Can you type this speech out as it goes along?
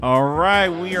All right,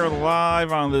 we are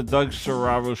live on the Doug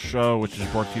Serravo Show, which is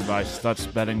brought to you by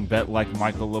Stutz Betting. Bet like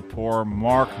Michael Lepore.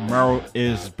 Mark Merrell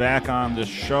is back on the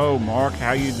show. Mark,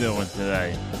 how you doing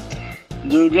today?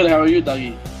 Doing good. How are you,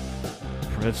 Dougie?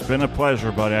 It's been a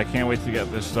pleasure, buddy. I can't wait to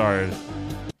get this started.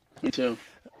 Me too.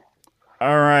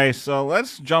 All right, so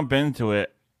let's jump into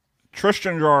it.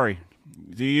 Tristan Jarry,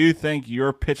 do you think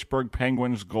your Pittsburgh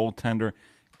Penguins goaltender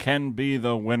can be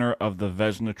the winner of the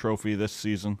Vezina Trophy this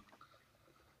season?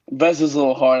 Vez is a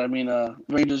little hard. I mean,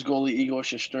 Rangers goalie Igor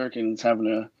Shesterkin is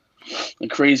having a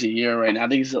crazy year right now. I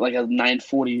think he's at like a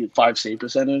 945 save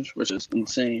percentage, which is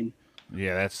insane.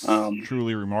 Yeah, that's Um,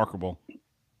 truly remarkable.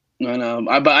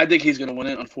 but I think he's going to win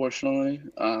it, unfortunately.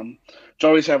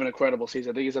 Joey's having an incredible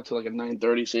season. I think he's up to like a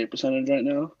 930 save percentage right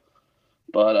now.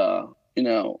 But,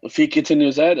 if he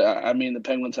continues that, I mean, the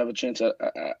Penguins have a chance at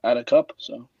a cup.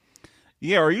 So.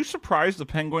 Yeah, are you surprised the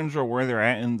Penguins are where they're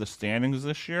at in the standings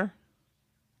this year?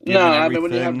 No, Given I mean, everything,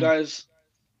 when you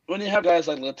have guys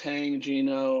like Letang,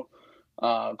 Gino,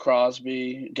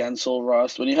 Crosby, Gensel,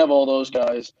 Rust, when you have all those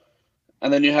guys,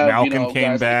 and then you have, Malkin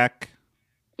came guys like, back.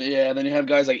 yeah, and then you have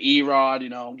guys like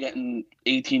Erod, getting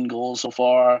 18 goals so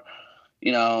far.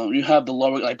 You have the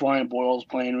lower, like Brian Boyle's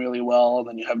playing really well, and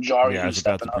then you have Jari Yeah, I who's was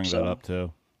about stepping to up. bring that So, up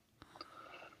too.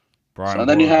 so Brian and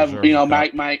then you Boyle have, deserves a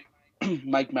Mike, cup. Mike,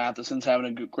 Mike Matheson's having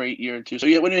a great year too. So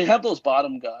yeah, when you have those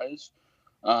bottom guys,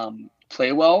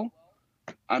 play well,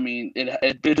 I mean,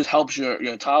 it just helps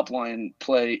your top line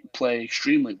play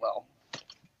extremely well.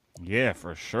 Yeah,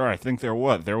 for sure. I think they're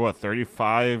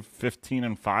 35, 15,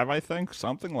 and 5, I think,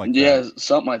 something like that. Yeah,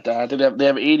 something like that. They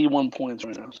have 81 points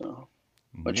right now, so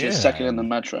which is Yeah, second in the and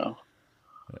Metro.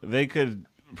 they could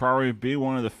probably be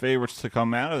one of the favorites to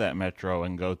come out of that Metro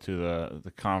and go to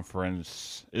the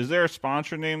conference. Is there a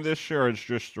sponsor name this year, or it's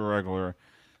just a regular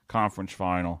conference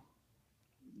final?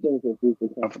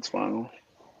 Conference final.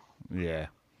 Yeah.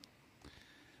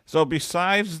 So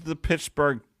besides the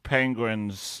Pittsburgh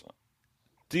Penguins,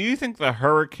 do you think the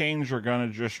Hurricanes are going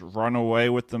to just run away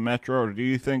with the Metro, or do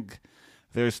you think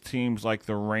there's teams like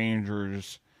the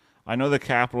Rangers? I know the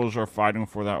Capitals are fighting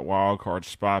for that wild card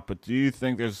spot, but do you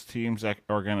think there's teams that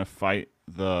are going to fight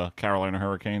the Carolina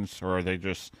Hurricanes, or are they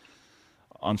just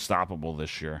unstoppable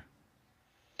this year?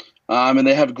 And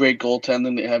they have great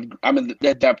goaltending. I mean,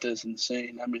 their depth is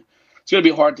insane. I mean, it's going to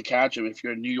be hard to catch them if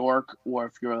you're in New York or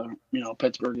if you're,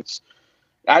 Pittsburgh.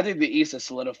 I think the East is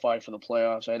solidified for the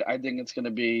playoffs. I think it's going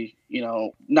to be,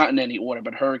 not in any order,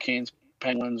 but Hurricanes,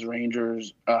 Penguins,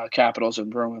 Rangers, Capitals,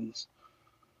 and Bruins.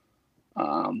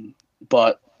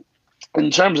 But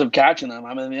in terms of catching them,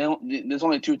 I mean, there's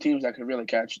only two teams that could really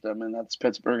catch them, and that's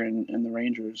Pittsburgh and the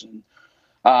Rangers. And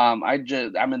I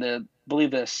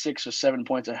believe they're 6 or 7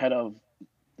 points ahead of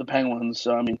the Penguins.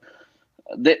 So I mean,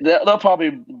 they'll probably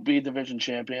be division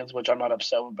champions, which I'm not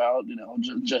upset about.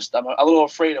 Just I'm a little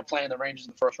afraid of playing the Rangers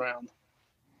in the first round.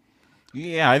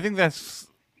 Yeah, I think that's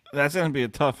going to be a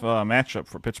tough matchup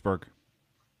for Pittsburgh.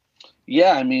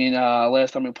 Yeah, I mean,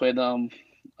 last time we played them,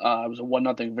 it was a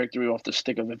 1-0 victory off the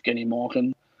stick of Evgeny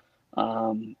Malkin.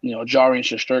 Jari and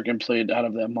Shesterkin played out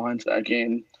of their minds that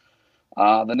game.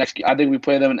 I think we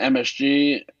played them in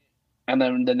MSG, and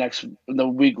then the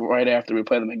week right after we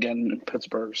play them again in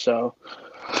Pittsburgh. So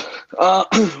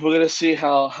we're gonna see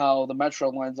how the Metro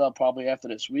lines up probably after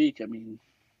this week. I mean,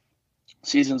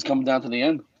 season's coming down to the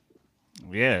end.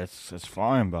 Yeah, it's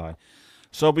flying by.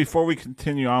 So before we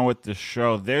continue on with the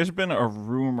show, there's been a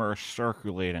rumor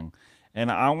circulating,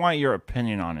 and I want your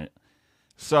opinion on it.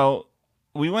 So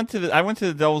I went to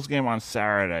the Devils game on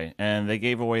Saturday, and they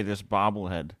gave away this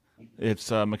bobblehead.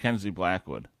 It's Mackenzie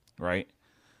Blackwood, right?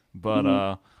 But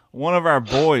Hmm. one of our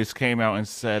boys came out and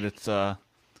said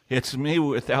it's me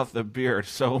without the beard.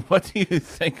 So what do you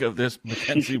think of this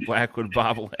Mackenzie Blackwood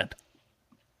bobblehead?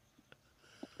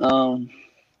 Um,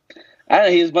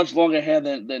 he has much longer hair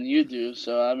than you do,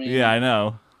 so I Yeah, mean, I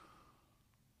know.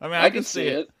 I mean, I I can can see see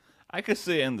it. it. I can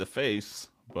see it in the face,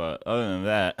 but other than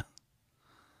that,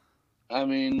 I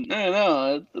mean, I don't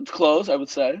know. It's close, I would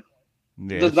say.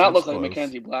 yeah, It does it's not it's look like close.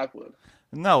 Mackenzie Blackwood.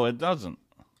 No, it doesn't.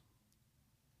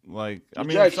 Like, I The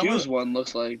mean, Jack some of Hughes one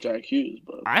looks like Jack Hughes,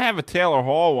 but I have a Taylor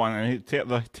Hall one, and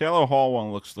the Taylor Hall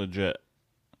one looks legit.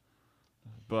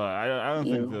 But I don't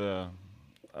think yeah.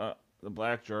 the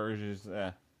black jerseys,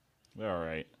 they're all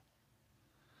right.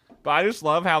 But I just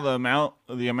love how the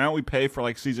amount we pay for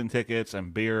like season tickets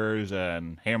and beers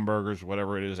and hamburgers,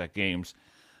 whatever it is at games.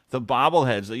 The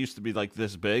bobbleheads that used to be like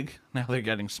this big, now they're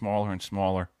getting smaller and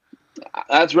smaller.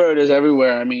 That's where it is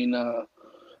everywhere. I mean,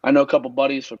 I know a couple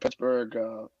buddies from Pittsburgh,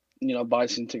 buy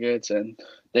some tickets, and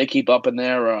they keep up in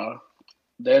their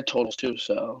totals too.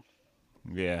 So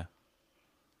Yeah.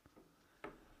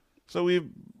 So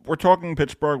we're talking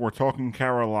Pittsburgh, we're talking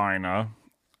Carolina.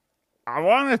 I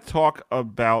want to talk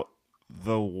about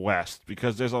the West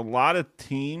because there's a lot of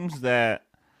teams that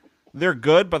they're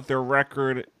good, but their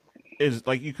record is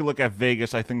like you could look at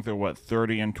Vegas. I think they're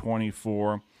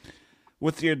 30-24.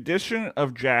 With the addition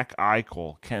of Jack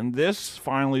Eichel, can this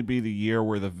finally be the year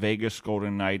where the Vegas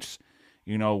Golden Knights,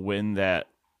 win that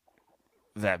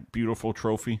beautiful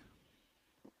trophy?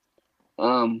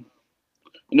 Um,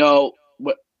 you know,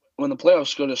 when the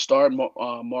playoffs go to start,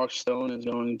 Mark Stone is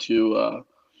going to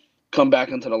come back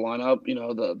into the lineup.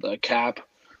 The cap.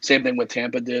 Same thing with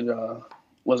Tampa did.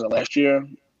 Was it last year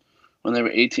when they were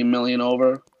 18 million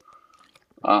over?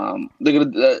 They're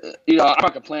gonna, I'm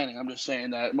not complaining. I'm just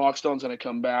saying that Mark Stone's gonna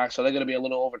come back, so they're gonna be a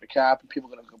little over the cap, and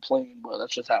people are gonna complain, but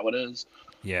that's just how it is.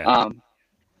 Yeah.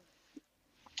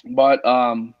 But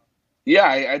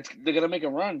yeah, they're gonna make a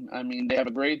run. I mean, they have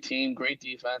a great team, great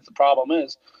defense. The problem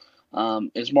is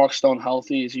Mark Stone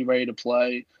healthy? Is he ready to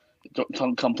play?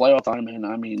 Come playoff time, and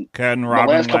I mean, Can the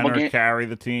Robin last couple Leonard games. carry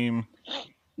the team?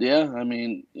 Yeah, I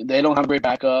mean, they don't have a great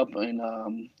backup,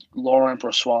 and Laurent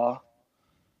Brossoit.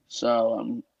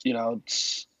 So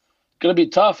it's gonna be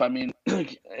tough. I mean,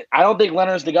 I don't think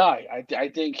Leonard's the guy. I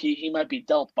think he might be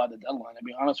dealt by the deadline. To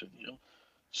be honest with you.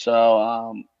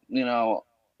 So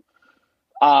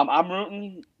I'm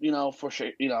rooting, for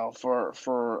sure,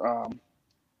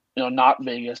 not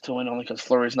Vegas to win only because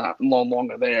Fleury's not no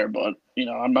longer there. But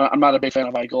I'm not a big fan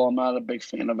of Eichel. I'm not a big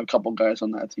fan of a couple guys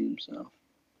on that team. So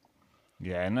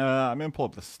Yeah, and I'm gonna pull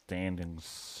up the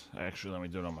standings. Actually, let me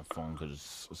do it on my phone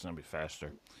because it's gonna be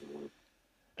faster.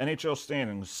 NHL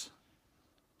standings.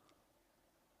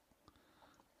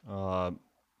 You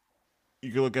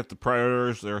can look at the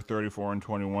Predators; they're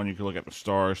 34-21. You can look at the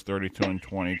Stars,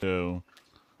 32-22.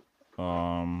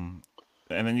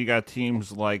 And then you got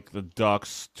teams like the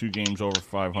Ducks, 2 games over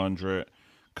 500.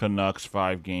 Canucks,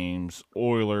 5 games.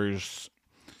 Oilers.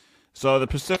 So the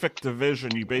Pacific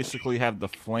Division, you basically have the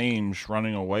Flames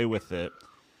running away with it.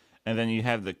 And then you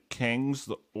have the Kings,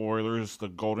 the Oilers, the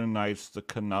Golden Knights, the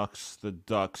Canucks, the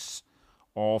Ducks,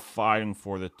 all fighting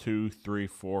for the 2, 3,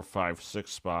 4, 5,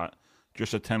 6 spot.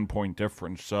 Just a 10-point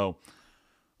difference. So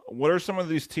what are some of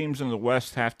these teams in the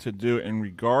West have to do in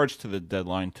regards to the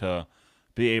deadline to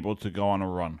be able to go on a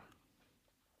run?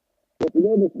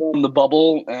 from the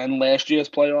bubble and last year's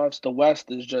playoffs, the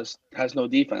West has no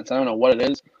defense. I don't know what it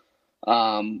is.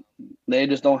 They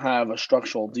just don't have a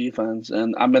structural defense,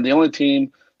 and I mean the only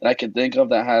team that I can think of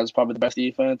that has probably the best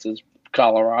defense is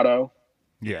Colorado.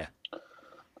 Yeah.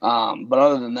 But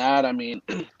other than that, I mean,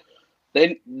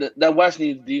 that West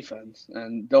needs defense,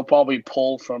 and they'll probably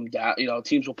pull from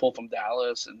teams will pull from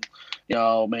Dallas and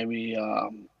maybe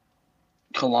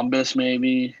Columbus.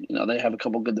 Maybe they have a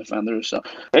couple good defenders. So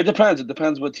it depends. It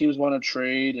depends what teams want to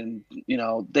trade, and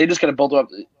they just got to build up.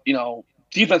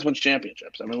 Defense wins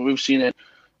championships. I mean, we've seen it,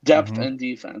 depth Mm-hmm. and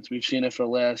defense. We've seen it for the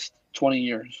last 20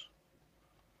 years.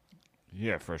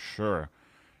 Yeah, for sure.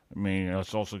 I mean,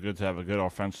 it's also good to have a good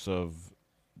offensive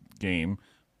game,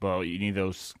 but you need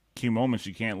those key moments.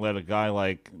 You can't let a guy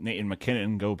like Nathan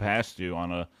McKinnon go past you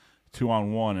on a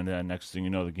 2-on-1, and then next thing you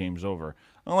know, the game's over.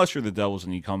 Unless you're the Devils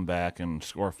and you come back and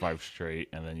score 5 straight,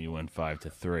 and then you win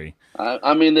 5-3.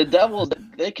 I mean, the Devils,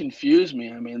 they confuse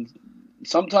me. I mean,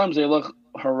 sometimes they look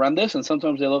horrendous, and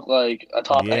sometimes they look like a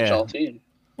top Yeah. NHL team.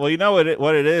 Well, you know what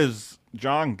it is.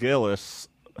 John Gillis,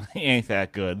 he ain't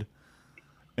that good,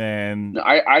 and No,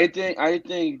 I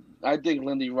think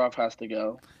Lindy Ruff has to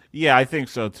go. yeah, I think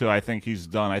so too. I think he's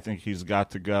done. I think he's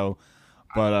got to go.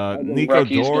 But I think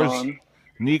Recky's gone.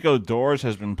 Nico Dors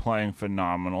has been playing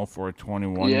phenomenal for a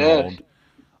 21-year Yeah,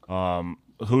 old.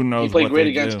 Who he knows played what great they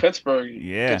against do? Pittsburgh.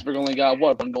 Yeah, Pittsburgh only got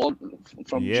what, 1 goal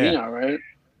from yeah. Gino, right?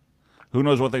 Who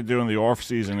knows what they do in the off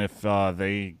season if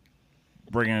they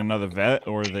bring in another vet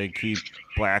or they keep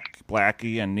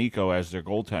Blackie and Nico as their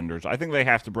goaltenders. I think they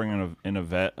have to bring in a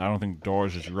vet. I don't think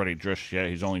Dors is ready just yet.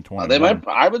 He's only They 21. might.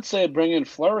 I would say bring in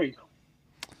Fleury.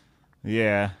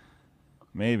 Yeah,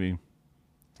 maybe.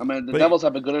 I mean, the But Devils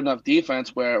have a good enough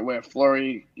defense where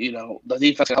Fleury, the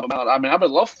defense can help him out. I mean, I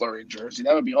would love Fleury jersey.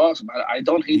 That would be awesome. I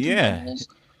don't hate the yeah,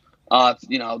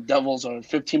 Devils. Devils are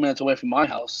 15 minutes away from my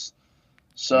house.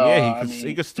 So, yeah, I he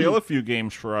mean, could steal a few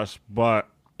games for us, but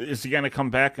is he going to come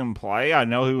back and play? I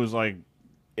know he was like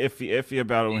iffy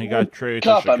about it when he got traded to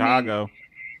tough. I mean, Chicago.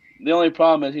 the only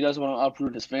problem is he doesn't want to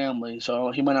uproot his family,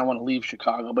 so he might not want to leave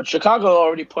Chicago. But Chicago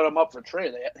already put him up for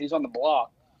trade. He's on the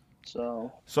block.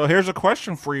 So, So here's a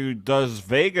question for you: does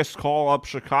Vegas call up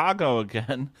Chicago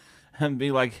again and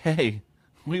be like, "Hey,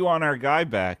 we want our guy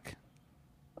back"?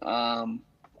 um,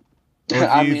 Or do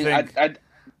I you mean, think?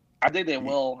 I think they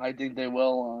will. I think they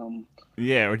will.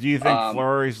 Yeah, or do you think Um,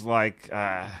 Fleury's like,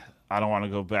 I don't want to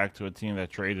go back to a team that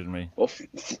traded me? well,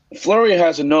 Fleury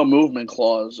has a no movement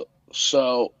clause,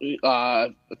 so if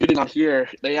you did not hear,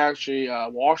 they actually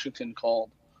Washington called,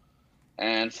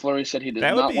 and Fleury said he did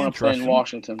That would not be want to play in interesting.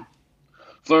 Washington.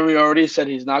 Fleury already said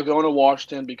he's not going to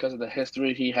Washington because of the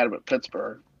history he had with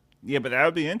Pittsburgh. Yeah, but that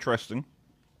would be interesting.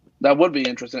 That would be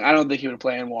interesting. I don't think he would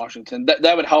play in Washington.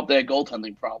 That would help their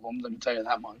goaltending problems. Let me tell you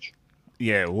that much.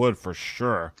 Yeah, it would for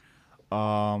sure.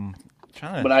 Um,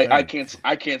 Trying to But I think.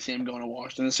 can't see him going to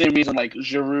Washington. The same reason like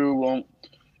Giroux won't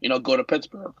go to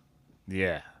Pittsburgh.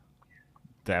 Yeah,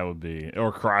 that would be,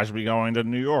 or Crosby going to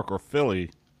New York or Philly,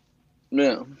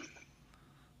 Yeah,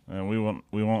 and we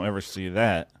won't ever see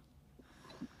that.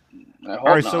 I All hope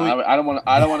right, not. so we, I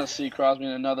don't want to see Crosby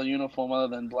in another uniform other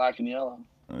than black and yellow.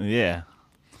 yeah,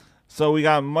 so we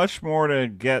got much more to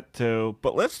get to,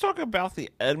 but let's talk about the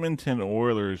Edmonton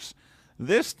Oilers.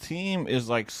 This team is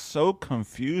like so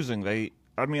confusing.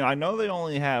 I mean, I know they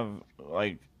only have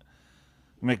like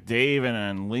McDavid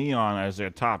and Leon as their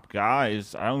top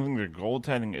guys. I don't think their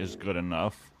goaltending is good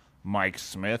enough. Mike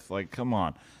Smith, like, come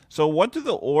on. So, what do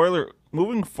the Oilers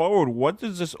moving forward? What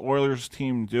does this Oilers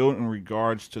team do in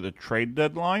regards to the trade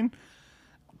deadline,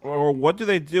 or what do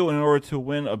they do in order to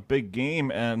win a big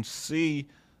game and see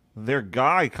their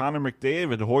guy Connor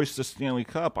McDavid hoist the Stanley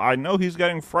Cup? I know he's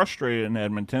getting frustrated in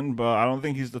Edmonton, but I don't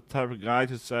think he's the type of guy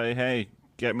to say, "Hey,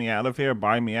 get me out of here,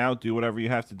 buy me out, do whatever you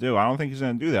have to do." I don't think he's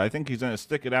going to do that. I think he's going to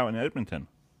stick it out in Edmonton.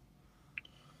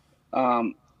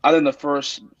 I think the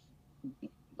first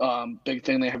big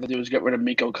thing they have to do is get rid of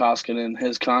Mikko Koskinen.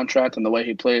 His contract and the way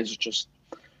he plays is just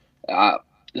uh,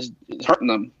 is hurting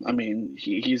them. I mean,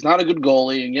 he's not a good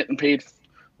goalie, and getting paid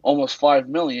almost $5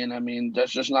 million. I mean,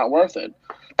 that's just not worth it.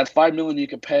 That's $5 million you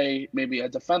could pay maybe a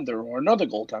defender or another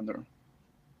goaltender.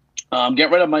 Get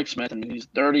rid of Mike Smith. I mean, he's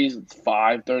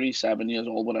 35, 37 years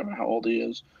old, whatever, how old he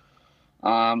is.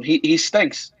 He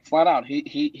stinks, flat out.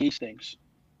 He stinks.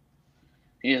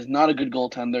 He is not a good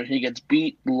goaltender. He gets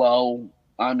beat low.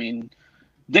 I mean,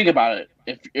 think about it.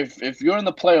 If you're in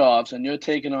the playoffs and you're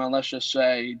taking on, let's just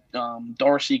say,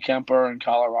 Darcy Kemper in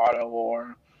Colorado,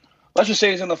 or let's just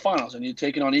say he's in the finals and you're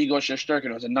taking on Igor Shesterkin,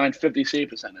 who has a 950 save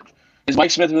percentage, is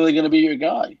Mike Smith really going to be your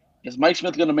guy? Is Mike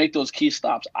Smith going to make those key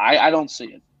stops? I don't see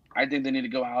it. I think they need to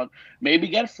go out, maybe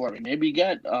get Fleury, maybe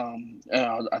get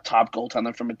a top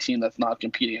goaltender from a team that's not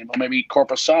competing anymore, maybe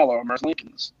Corpusalo or Merce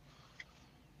Lincolns.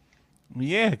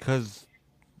 Yeah, because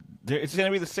it's going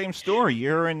to be the same story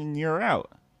year in and year out,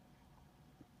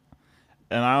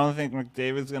 and I don't think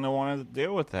McDavid's going to want to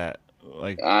deal with that.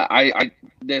 Like,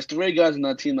 There's three guys in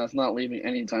that team that's not leaving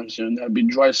anytime soon. That'd be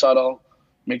Draisaitl,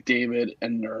 McDavid,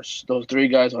 and Nurse. Those three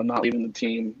guys are not leaving the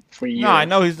team for no, I years.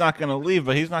 know he's not going to leave,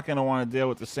 but he's not going to want to deal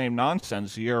with the same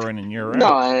nonsense year in and year No,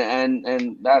 out. and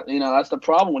that that's the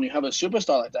problem when you have a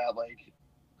superstar like that. Like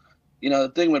the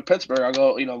thing with Pittsburgh, I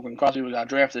go when Crosby got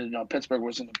drafted, Pittsburgh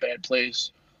was in a bad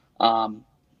place, um,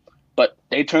 but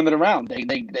they turned it around.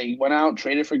 They went out,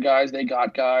 traded for guys, they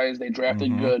got guys, they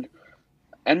drafted Mm-hmm. good.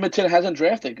 Edmonton hasn't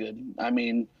drafted good. I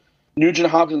mean, Nugent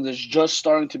Hopkins is just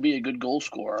starting to be a good goal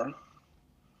scorer.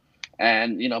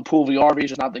 And, Puljujarvi is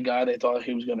just not the guy they thought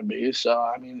he was going to be. So,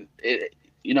 I mean,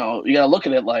 you got to look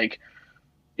at it like,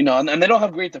 and they don't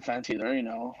have great defense either.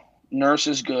 Nurse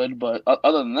is good, but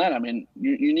other than that, I mean,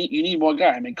 you need more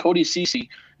guy. I mean, Cody Ceci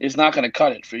is not going to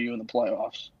cut it for you in the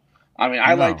playoffs. I mean,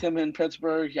 I liked No. him in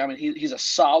Pittsburgh. I mean, he's a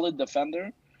solid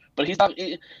defender, but he's not,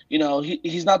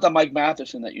 he's not the Mike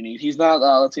Matheson that you need. He's not,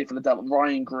 let's say, for the Devil,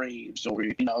 Ryan Graves, or,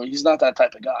 he's not that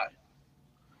type of guy.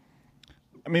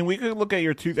 I mean, we could look at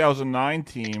your 2009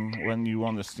 team when you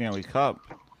won the Stanley Cup.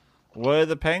 What did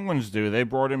the Penguins do? They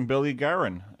brought in Billy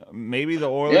Guerin. Maybe the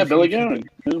Yeah, Oilers Billy need to. Gannon.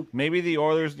 Yeah. Maybe the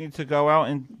Oilers need to go out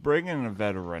and bring in a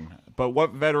veteran. But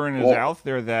what veteran is Well, out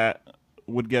there that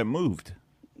would get moved?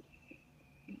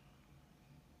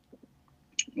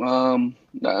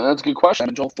 that's a good question. I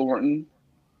mean, Joel Thornton.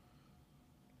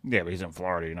 Yeah, but he's in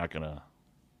Florida. You're not gonna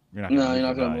No, move you're the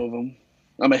not going to guy. move him.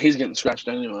 I mean, he's getting scratched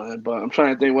anyway. But I'm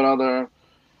trying to think what other,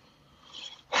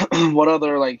 what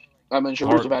other like. I mean,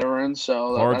 Giroux's a Claude, veteran,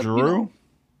 so Claude that Giroux?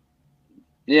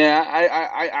 yeah,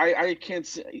 I can't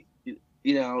see.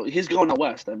 He's going to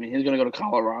West. I mean, he's going to go to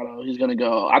Colorado. He's going to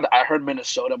go. I heard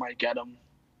Minnesota might get him.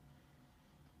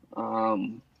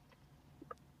 Um,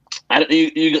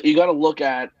 you got to look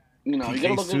at you got to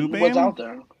PK look at what's Subban? out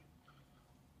there.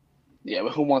 Yeah,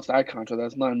 but who wants that contract?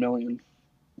 That's $9 million.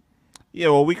 Yeah,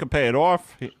 well, we could pay it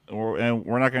off, and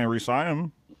we're not going to re-sign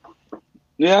him.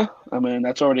 Yeah, I mean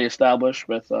that's already established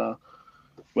with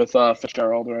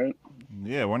Fitzgerald, right?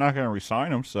 Yeah, we're not going to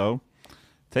re-sign him, so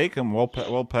take him. We'll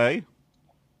pay.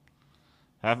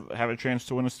 have a chance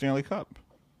to win a Stanley Cup.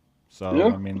 So Yeah,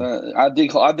 I mean, I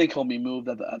think he'll be moved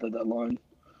at the deadline.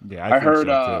 yeah, I think so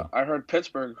too. I heard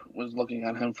Pittsburgh was looking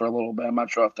at him for a little bit. I'm not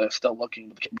sure if they're still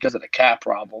looking because of the cap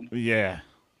problem. Yeah,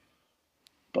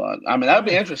 But I mean, that'd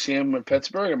be interesting him with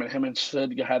Pittsburgh. I mean, him and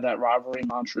Sid had that rivalry in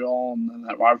Montreal and then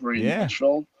that rivalry in yeah.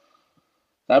 Nashville.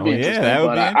 That'd Oh be yeah, interesting. that would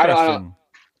But be interesting.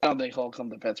 I don't think he'll come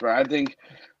to Pittsburgh. I think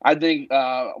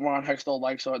Ron Hextall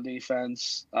likes our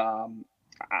defense. So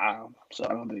I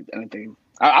don't think anything.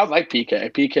 I like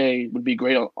PK. PK would be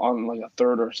great on like a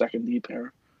third or second D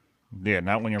pair. Yeah,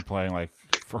 not when you're playing like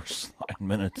first line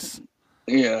minutes.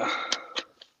 Yeah.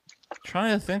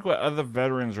 Trying to think what other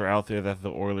veterans are out there that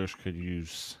the Oilers could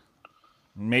use.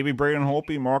 Maybe Braden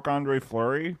Holtby, Marc-Andre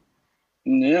Fleury.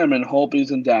 Yeah, I mean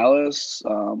Holtby's in Dallas.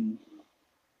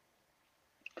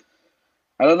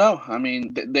 I don't know. I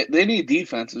mean, they need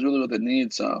defense is really what they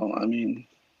need. So I mean,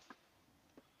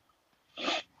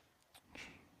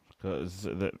 Because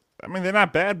I mean they're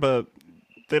not bad, but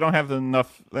they don't have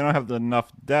enough. They don't have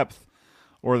enough depth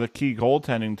or the key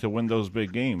goaltending to win those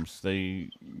big games. They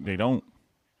don't.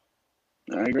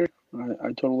 I agree.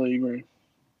 I totally agree.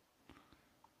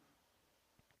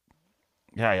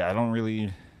 Yeah, I don't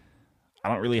really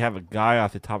have a guy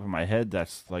off the top of my head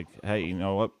that's like, hey, you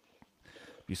know what?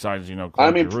 Besides, I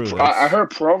Claude mean, Giroux, I heard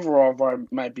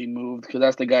Provorov might be moved because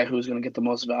that's the guy who's going to get the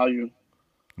most value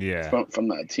yeah, from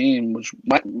that team, which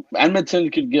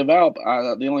Edmonton could give up.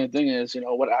 The only thing is,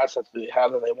 what assets do they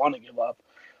have that they want to give up?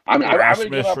 I mean, I would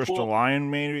give Rasmus up.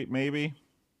 Ristolainen, maybe.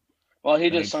 Well, he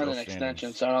just signed NHL an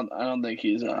extension, standings. so I don't think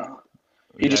he Yeah,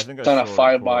 I just think I signed a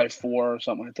saw a 5x4 report. or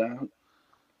something like that.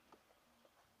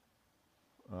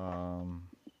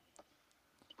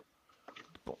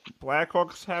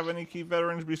 Blackhawks have any key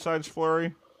veterans besides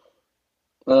Fleury?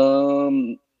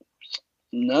 Um,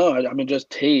 no, I mean just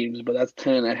Taves, but that's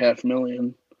 10.5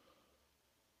 million.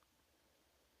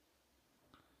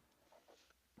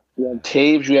 You have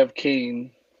Taves, you have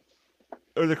Kane.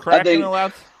 Are the I Kraken think,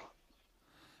 allowed?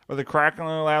 Are the Kraken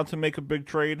allowed to make a big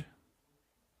trade?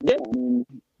 yeah.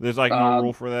 There's like no Uh,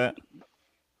 rule for that.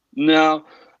 no,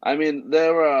 I mean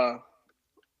they're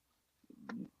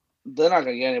not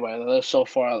gonna get anybody. They're so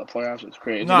far out of the playoffs. It's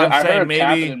crazy. No, I'm I saying heard maybe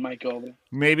Kapanen might go there.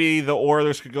 maybe the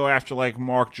Oilers could go after like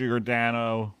Mark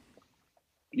Giordano.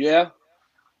 Yeah,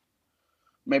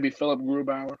 maybe Philip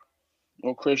Grubauer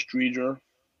or Chris Drieger.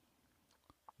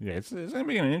 Yeah, it's gonna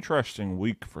be an interesting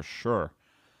week for sure.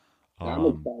 I'm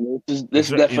excited. This Is is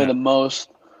there, definitely the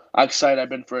most excited I've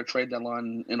been for a trade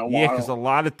deadline in a yeah, because while. a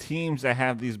lot of teams that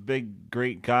have these big,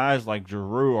 great guys like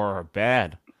Giroux are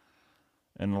bad,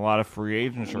 and a lot of free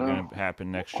agents are going to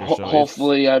happen next year. So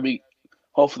Hopefully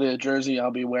a jersey I'll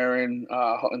be wearing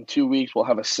in 2 weeks will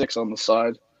have a 6 on the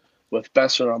side with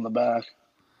Besser on the back.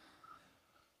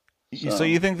 So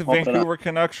you think the hopefully Vancouver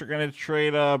Canucks are going to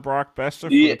trade Brock Besser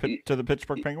yeah, to the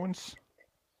Pittsburgh Penguins?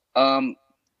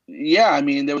 yeah. I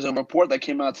mean, there was a report that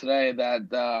came out today that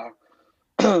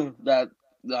that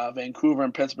Vancouver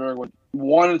and Pittsburgh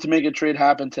wanted to make a trade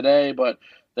happen today, but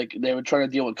they were trying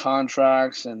to deal with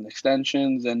contracts and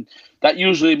extensions, and that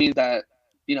usually means that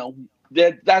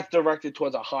that's directed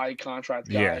towards a high contract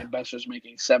guy, Yeah. and Besser's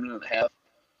making 7.5.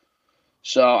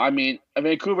 So I mean,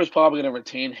 Vancouver's probably going to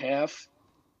retain half,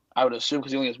 I would assume,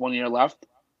 because he only has 1 year left.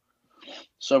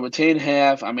 So retain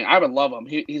half. I mean, I would love him.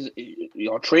 He's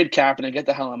trade captain and get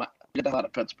the hell out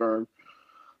of Pittsburgh.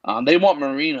 They want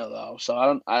Marino though, so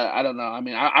I don't know. I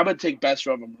mean, I would take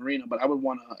Besser over Marino, but I would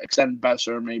want to extend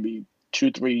Besser maybe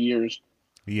 2-3 years.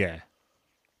 Yeah.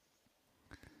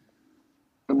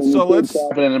 I mean, So let's.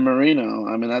 captain and Marino.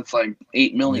 I mean, that's like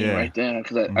 8 million Yeah. right there.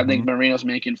 Because I think Marino's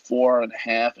making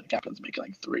 4.5 and Captain's making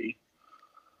like 3.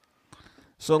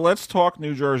 So let's talk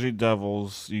New Jersey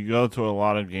Devils. You go to a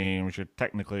lot of games. You're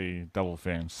technically Devil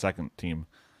fans, second team.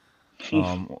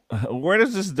 Where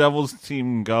does this Devils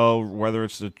team go? Whether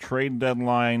it's the trade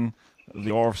deadline,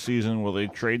 the off season, will they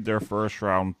trade their first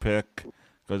round pick?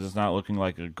 Because it's not looking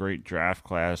like a great draft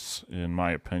class, in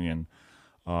my opinion.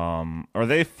 Are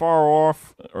they far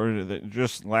off, or is it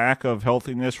just lack of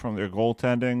healthiness from their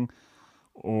goaltending,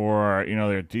 or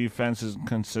their defense is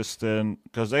consistent?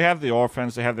 Because they have the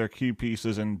offense, they have their key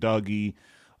pieces in Dougie,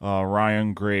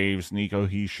 Ryan Graves, Nico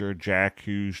Heischer, Jack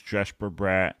Hughes, Jesper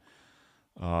Bratt.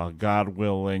 God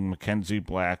willing, Mackenzie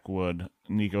Blackwood,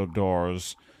 Nico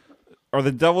Dors. Are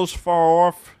the Devils far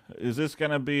off? Is this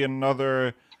going to be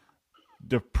another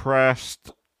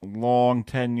depressed, long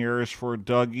 10 years for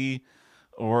Dougie?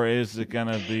 Or is it going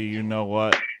to be, you know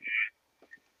what?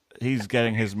 He's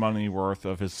getting his money worth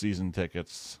of his season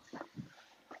tickets.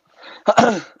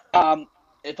 If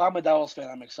I'm a Devils fan,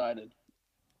 I'm excited.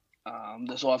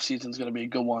 This offseason is going to be a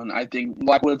good one. I think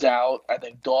Blackwood's out. I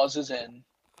think Dawes is in.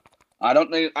 I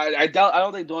don't think I doubt I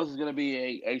don't think Dawes is going to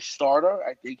be a starter.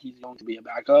 I think he's going to be a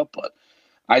backup, but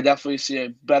I definitely see a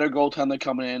better goaltender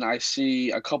coming in. I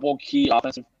see a couple key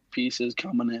offensive pieces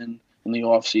coming in the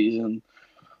offseason.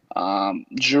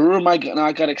 Giroux might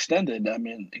not get extended. I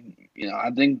mean,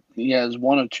 I think he has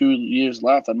 1 or 2 years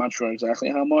left. I'm not sure exactly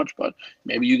how much, but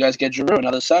maybe you guys get Giroux,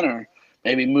 another center.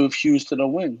 Maybe move Hughes to the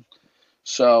wing.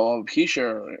 So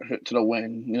Heischer to the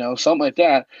wing, something like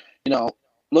that. You know,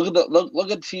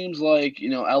 look at teams like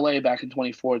LA back in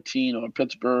 2014 or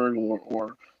Pittsburgh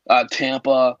or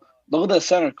Tampa. Look at the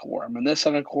center core. I mean, this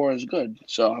center core is good.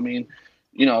 So I mean,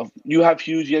 you have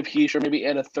Hughes, you have Heischer. Maybe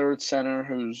add a third center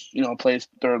who's plays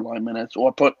third line minutes,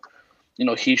 or put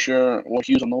Heischer or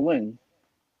Hughes on the wing.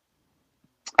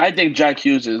 I think Jack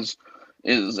Hughes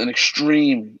is an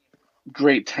extreme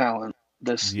great talent.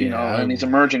 Yeah, And he's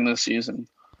emerging this season.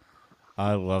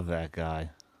 I love that guy.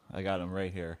 I got him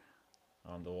right here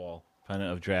on the wall.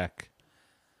 Pennant of Jack.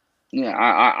 Yeah,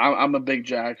 I'm a big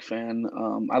Jack fan.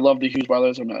 I love the Hughes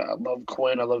brothers. I love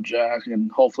Quinn. I love Jack,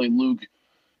 and hopefully Luke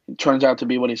turns out to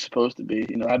be what he's supposed to be.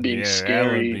 That being Yeah, that would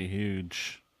scary. be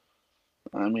huge.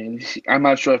 I mean, I'm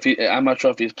not sure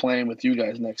if he's playing with you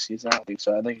guys next season. I don't think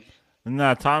so. I think.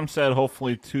 No, Tom said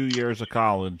hopefully 2 years of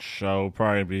college, so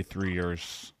probably be 3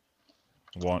 years.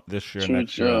 One this year, True,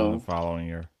 next year, and the true. following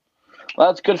year. Well,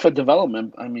 that's good for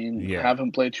development. I mean, Yeah. have him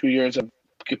play 2 years of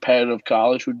competitive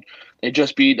college. Who they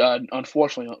just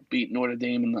unfortunately beat Notre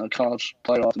Dame in the college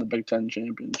playoff in the Big Ten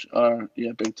championship.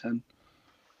 Yeah, Big Ten.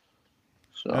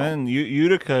 So And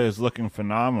Utica is looking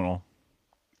phenomenal.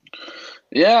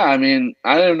 yeah, I mean,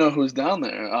 I don't know who's down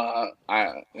there. I'm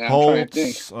trying to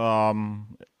think. Holtz,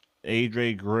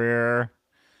 AJ Greer,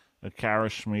 Kara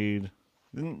Schmid.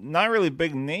 Not really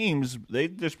big names.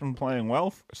 They've just been playing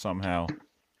well somehow.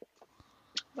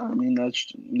 I mean,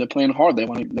 they're playing hard. They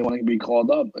want to be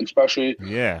called up, especially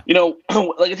Yeah.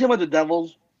 like a team like the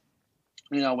Devils.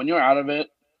 When you're out of it,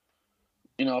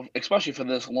 especially for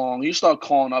this long, you start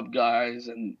calling up guys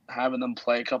and having them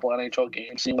play a couple NHL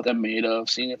games, seeing what they're made of,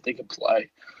 seeing if they can play.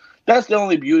 That's the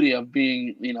only beauty of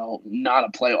being, not a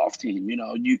playoff team.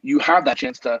 You have that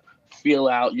chance to feel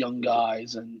out young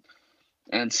guys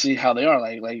and see how they are.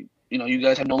 You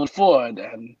guys have Nolan Ford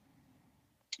and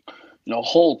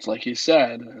Holtz, like you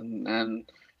said, and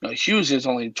Hughes is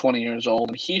only 20 years old,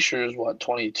 and Heischer is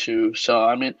 22. So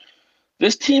I mean,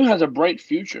 this team has a bright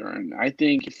future, and I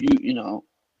think if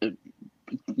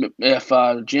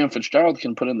GM Fitzgerald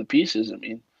can put in the pieces, I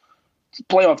mean, it's a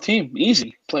playoff team,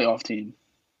 easy playoff team.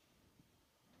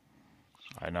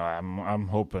 I know. I'm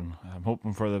hoping. I'm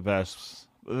hoping for the best.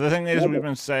 The thing is, we've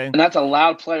been saying, And that's a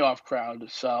loud playoff crowd.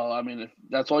 So I mean, if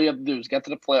that's all you have to do is get to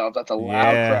the playoffs. That's a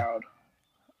loud yeah, crowd.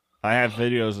 I have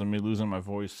videos of me losing my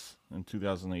voice in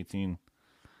 2018.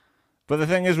 But the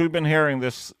thing is, we've been hearing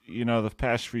this, the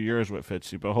past few years with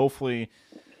Fitzy. But hopefully,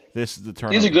 this is the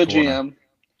turn He's of a the good corner. GM.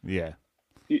 Yeah,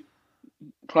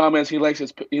 Problem is, he likes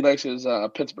his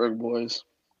Pittsburgh boys.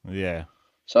 yeah.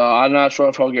 So I'm not sure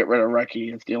if he'll get rid of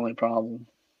Recchi. It's the only problem.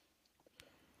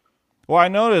 Well, I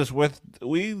noticed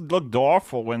we looked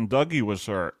awful when Dougie was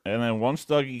hurt, and then once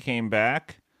Dougie came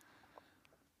back,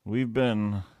 we've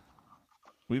been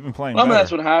playing I mean,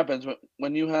 that's better. what happens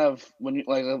when you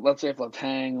like let's say if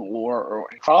Letang or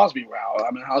Crosby were out.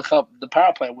 I mean, how come the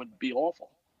power play would be awful?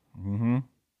 Mm-hmm.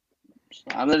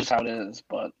 I mean, that's just how it is.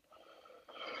 But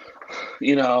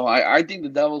I think the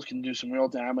Devils can do some real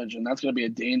damage, and that's going to be a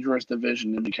dangerous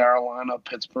division. In Carolina,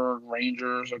 Pittsburgh,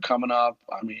 Rangers are coming up.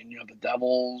 I mean, you have the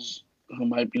Devils who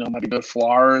might be good.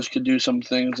 Flyers could do some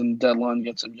things in the deadline,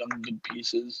 get some young good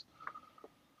pieces.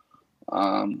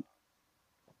 Um,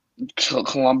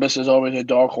 Columbus is always a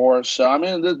dark horse. So I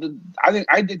mean,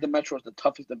 I think the Metro is the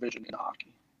toughest division in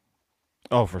hockey.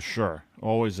 Oh, for sure,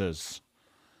 always is.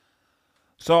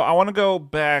 So I want to go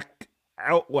back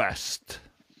out west.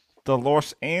 The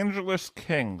Los Angeles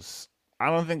Kings. I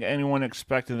don't think anyone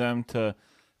expected them to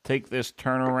take this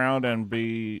turnaround and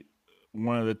be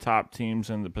one of the top teams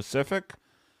in the Pacific.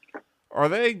 Are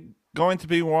they going to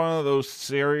be one of those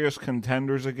serious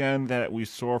contenders again that we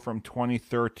saw from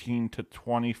 2013 to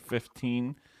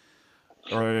 2015?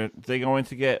 Or are they going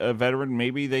to get a veteran?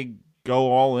 Maybe they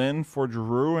go all in for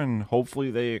Giroux and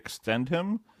hopefully they extend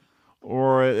him?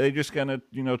 Or are they just going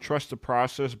to, trust the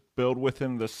process, build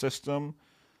within the system?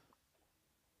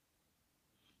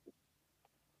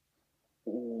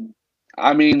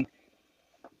 I mean,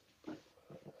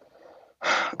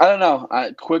 I don't know.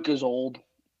 Quick is old.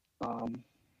 Um,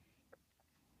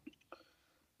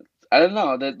 I don't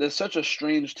know. They're such a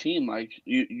strange team. Like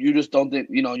you just don't think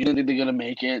you didn't think they're gonna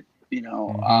make it.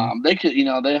 Mm-hmm. They could,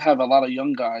 they have a lot of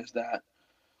young guys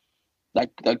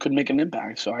that could make an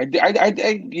impact. So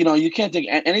you can't take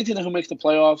any team who makes the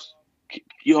playoffs.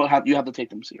 You have to take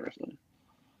them seriously.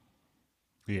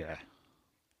 Yeah.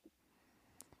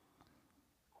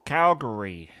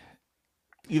 Calgary.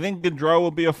 You think Gaudreau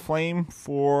will be a flame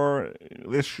for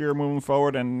this year moving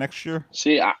forward and next year?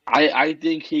 See, I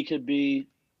think he could be,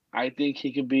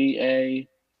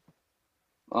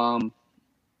 um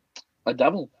a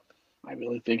devil. I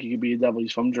really think he could be a devil.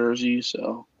 He's from Jersey,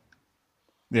 so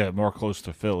Yeah, more close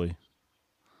to Philly.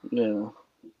 yeah.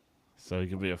 So he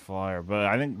could be a flyer. But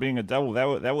I think being a devil,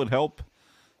 that would help.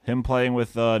 Him playing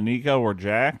with Nico or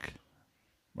Jack,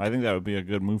 I think that would be a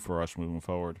good move for us moving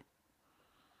forward.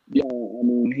 Yeah, I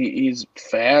mean he's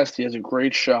fast. He has a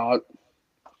great shot.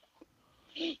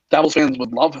 Devils fans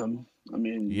would love him. I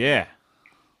mean, Yeah,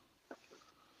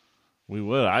 we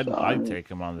would. so I'd take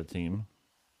him on the team.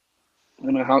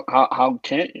 how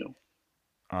can't you?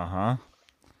 Uh huh.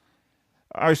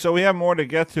 All right, so we have more to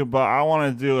get to, but I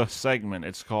want to do a segment.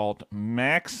 It's called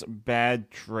Max Bad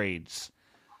Trades.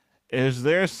 Is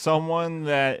there someone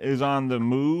that is on the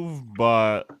move,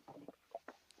 but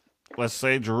let's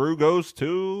say Drew goes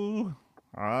to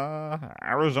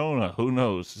Arizona? Who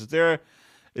knows? Is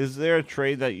there a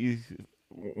trade that you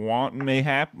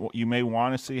may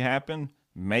want to see happen?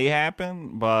 May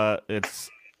happen, but it's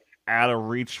out of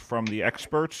reach from the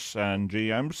experts and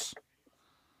GMs.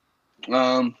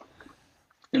 Um,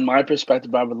 in my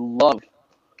perspective, I would love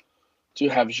to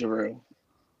have Giroux,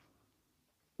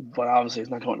 but obviously he's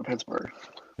not going to Pittsburgh.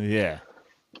 Yeah.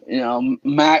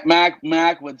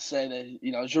 Mac would say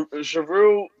that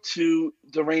Giroux to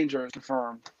the Rangers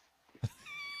confirmed.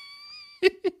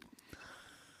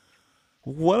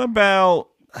 What about?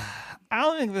 I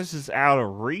don't think this is out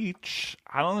of reach.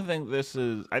 I don't think this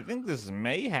is. I think this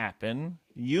may happen.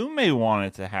 You may want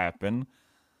it to happen.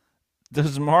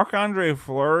 Does Marc Andre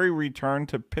Fleury return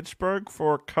to Pittsburgh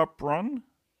for a cup run?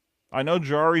 I know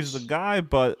Jari's the guy,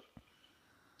 but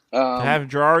to Um, have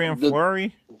Jari and the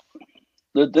Fleury,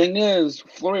 the thing is,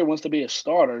 Fleury wants to be a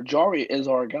starter. Jari is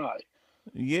our guy.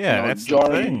 yeah, that's the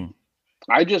Jari. thing.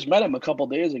 I just met him a couple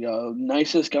days ago.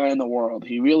 Nicest guy in the world.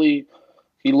 He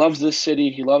loves this city.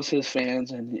 He loves his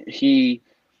fans, and he's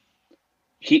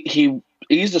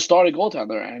the starting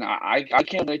goaltender. And I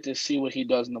can't wait to see what he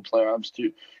does in the playoffs.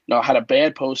 Too, had a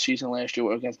bad postseason last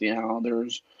year against the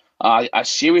Islanders. A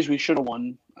series we should have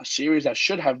won. A series that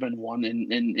should have been won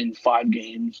in 5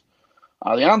 games.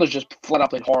 The Islanders just flat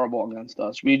out played horrible against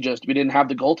us. We didn't have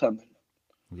the goaltending.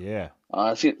 Yeah,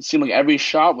 It seemed like every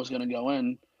shot was going to go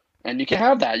in, and you can't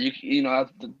have that.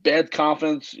 The bad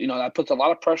confidence. That puts a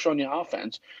lot of pressure on your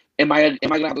offense. Am I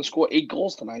going to have to score 8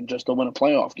 goals tonight just to win a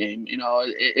playoff game?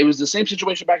 It was the same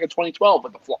situation back in 2012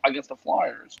 against the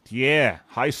Flyers. yeah,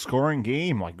 high scoring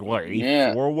game. Like what, eight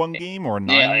Yeah, four one game or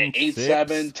yeah, like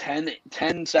 9-6? 8-7,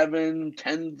 10-7,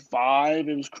 10-5.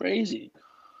 It was crazy.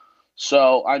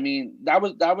 So I mean, that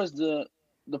was the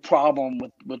problem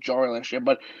with Jari last year.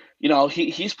 But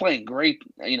he's playing great.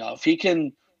 If he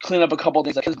can clean up a couple of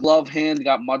things, like his glove hand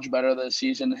got much better this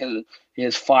season.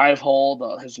 His 5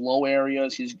 hole, his low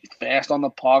areas, he's fast on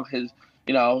the puck. He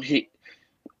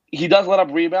does let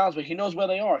up rebounds, but he knows where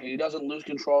they are. He doesn't lose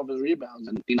control of his rebounds,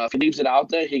 and if he leaves it out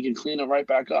there, he can clean it right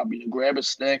back up. Grab his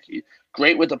stick.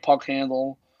 Great with the puck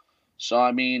handle. So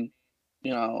I mean,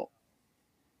 you know.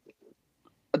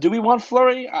 Do we want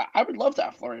Flurry? I would love to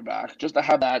have Flurry back, just to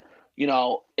have that.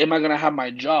 Am I going to have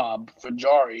my job for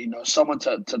Jari? Someone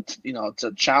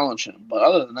to challenge him. But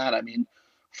other than that, I mean,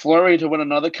 Flurry to win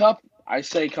another cup, I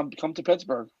say come to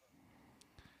Pittsburgh.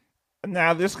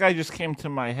 Now this guy just came to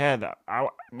my head.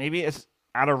 Maybe it's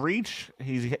out of reach.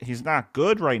 He's not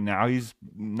good right now. He's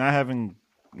not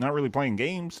really playing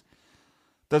games.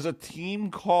 Does a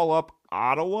team call up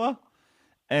Ottawa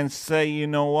and say, you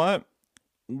know what?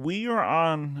 We are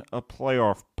on a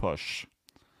playoff push.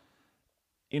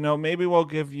 Maybe we'll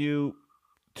give you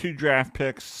 2 draft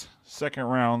picks, second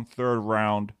round, third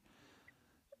round.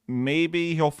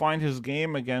 Maybe he'll find his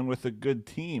game again with a good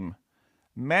team.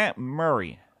 Matt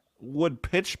Murray. Would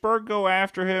Pittsburgh go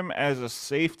after him as a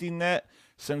safety net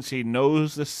since he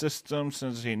knows the system,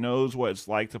 since he knows what it's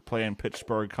like to play in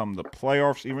Pittsburgh come the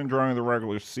playoffs, even during the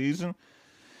regular season?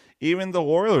 Even the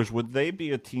Oilers, would they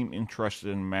be a team interested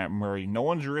in Matt Murray? No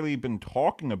one's really been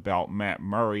talking about Matt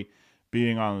Murray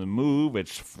being on the move.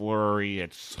 It's Fleury,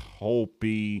 it's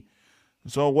Holtby.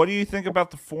 So what do you think about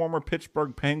the former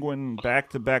Pittsburgh Penguin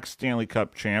back-to-back Stanley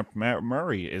Cup champ, Matt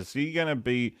Murray?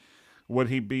 Would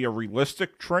he be a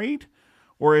realistic trade,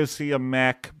 or is he a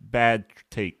Mac bad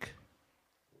take?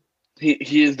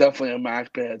 He is definitely a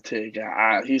Mac bad take.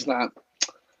 He's not.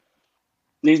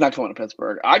 He's not coming to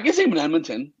Pittsburgh. I can see him in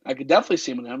Edmonton. I could definitely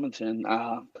see him in Edmonton.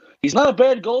 He's not a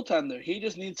bad goaltender. He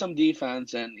just needs some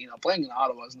defense, and playing in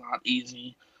Ottawa is not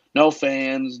easy. No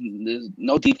fans, there's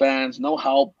no defense, no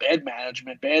help, bad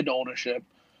management, bad ownership.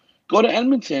 Go to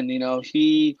Edmonton.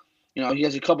 He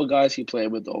has a couple guys he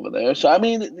played with over there. So I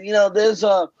mean, there's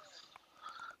a.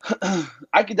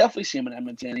 I could definitely see him in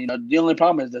Edmonton. The only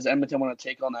problem is, does Edmonton want to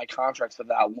take on that contract for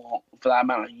that long, for that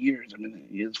amount of years? I mean,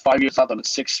 it's 5 years out on a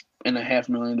 $6.5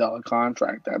 million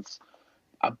contract. That's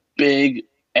a big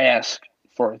ask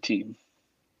for a team.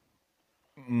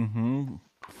 Mm-hmm.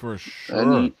 For sure.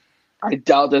 And I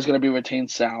doubt there's going to be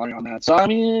retained salary on that. So I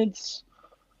mean, it's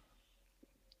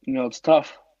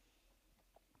tough.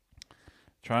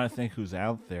 Trying to think who's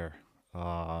out there.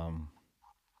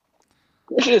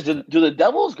 Question is, do the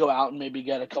Devils go out and maybe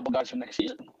get a couple guys for next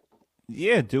season?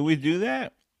 Yeah, do we do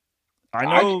that? I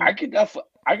know. I could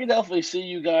definitely see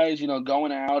you guys,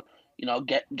 going out,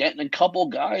 getting a couple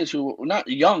guys who are not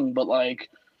young, but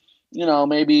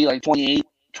maybe like 28,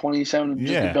 27,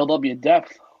 just to build up your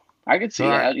depth. I could see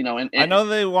that, And I know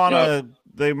they want to.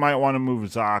 They might want to move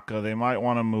Zaka. They might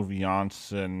want to move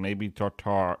Janssen. Maybe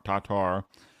Tatar.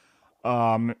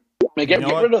 Get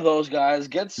rid of those guys.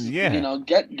 Get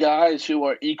guys who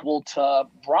are equal to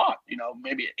Brock.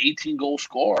 Maybe an 18-goal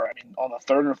scorer. I mean, on the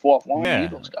third or fourth line, we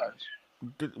need those guys.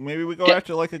 Maybe we go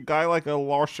after like a guy like a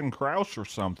Larson Krause or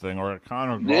something, or a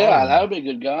Connor Garland. Yeah, that would be a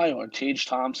good guy. Or Tage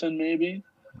Thompson, maybe.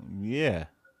 Yeah.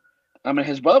 I mean,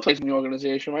 his brother plays in the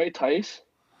organization, right? Tice.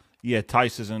 Yeah,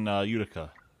 Tice is in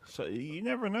Utica. So you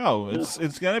never know.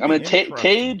 It's gonna be. I mean,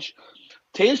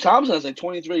 Tage Thompson has like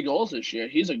 23 goals this year.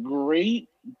 He's a great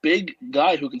big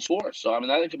guy who can score. So I mean,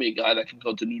 that could be a guy that can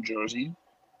go to New Jersey.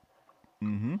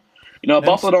 Mm-hmm.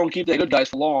 Buffalo don't keep their good guys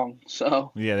for long.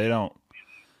 So yeah, they don't.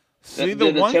 See,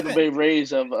 the Tampa Bay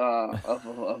Rays of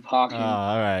hockey.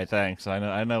 All right, thanks.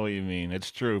 I know what you mean.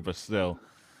 It's true, but still.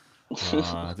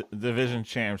 Division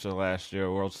champs of last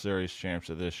year, World Series champs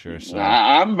of this year. So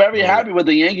I'm very happy with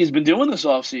the Yankees been doing this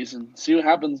offseason. See what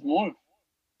happens more.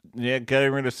 Yeah,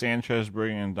 getting rid of Sanchez,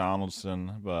 bringing in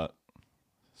Donaldson, but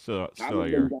still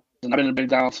I've been a big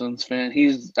Donaldson's fan.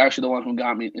 He's actually the one who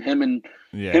got me. Him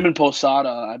and Posada,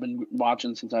 I've been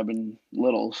watching since I've been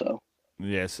little. So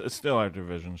yes, it's still our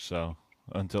division. So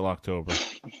until October,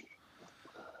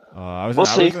 we'll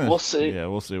see. Yeah,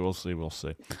 we'll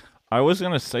see. I was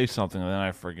gonna say something and then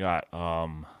I forgot.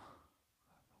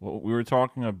 We were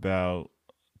talking about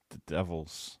the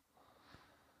Devils.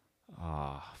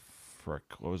 Frick!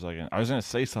 What was I gonna? I was gonna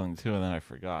say something too, and then I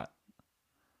forgot.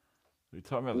 We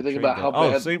talking about. We think about how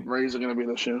bad Rays are gonna be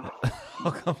this year.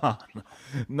 Oh come on!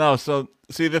 No, so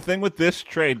see the thing with this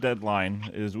trade deadline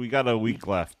is we got a week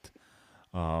left.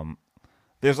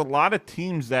 There's a lot of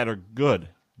teams that are good.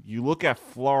 You look at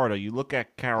Florida, you look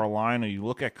at Carolina, you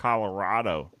look at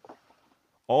Colorado.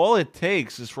 All it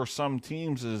takes is for some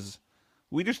teams is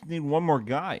we just need one more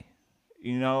guy.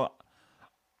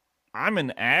 I'm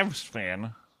an Avs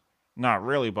fan. Not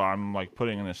really, but I'm like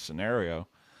putting in a scenario.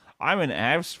 I'm an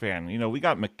Avs fan. We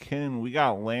got McKinnon, we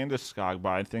got Landeskog, but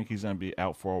I think he's going to be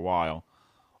out for a while.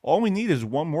 All we need is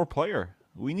one more player.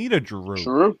 We need a Giroux.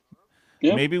 True.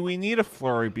 Yep. Maybe we need a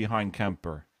Fleury behind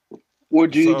Kemper. Or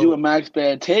do you do a max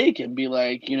bad take and be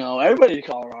like, everybody to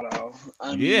Colorado?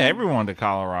 Everyone to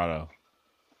Colorado.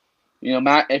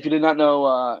 If you did not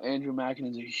know, Andrew Mackin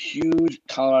is a huge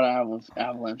Colorado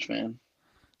Avalanche fan.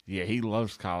 Yeah, he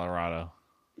loves Colorado.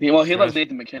 He loves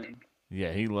Nathan McKinnon.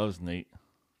 Yeah, he loves Nate.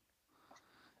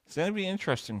 It's going to be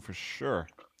interesting for sure.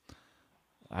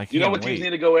 You know what teams need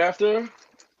to go after?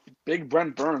 Big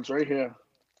Brent Burns right here.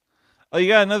 Oh, you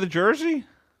got another jersey?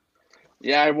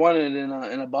 Yeah, I won it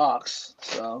in a box.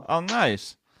 So. Oh,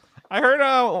 nice. I heard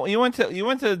you went to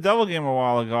the Devil game a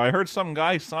while ago. I heard some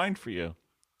guy signed for you.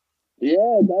 Yeah,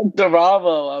 Dr.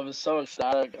 Bravo. I was so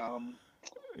ecstatic.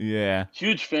 Yeah.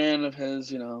 Huge fan of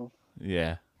his,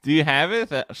 Yeah. Do you have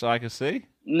it so I can see?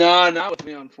 No, not with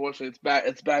me, unfortunately.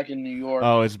 It's back in New York.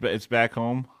 Oh, it's back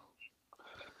home?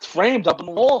 It's framed up on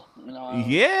the wall.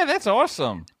 Yeah, that's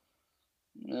awesome.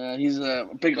 Yeah, he's a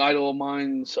big idol of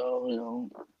mine, so,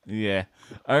 Yeah.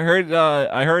 I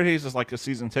heard he's just like a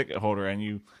season ticket holder, and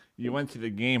you went to the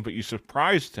game, but you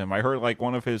surprised him. I heard like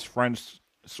one of his friends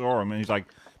saw him, and he's like,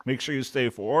 make sure you stay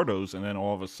for Ordos, and then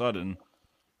all of a sudden,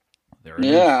 there it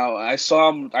is. I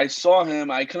saw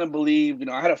him. I couldn't believe,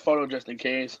 I had a photo just in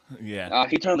case. Yeah.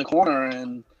 He turned the corner,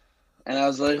 and I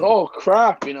was like, oh,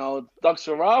 crap, Doug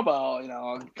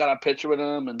Sarabo, got a picture with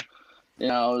him, and, it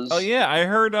was... Oh, yeah, I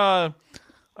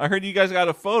heard you guys got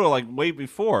a photo, like, way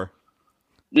before.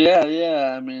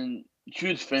 Yeah, I mean,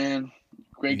 huge fan,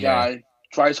 great guy,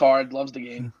 tries hard, loves the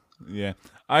game. Yeah,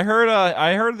 I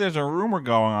heard there's a rumor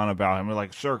going on about him. It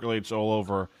like circulates all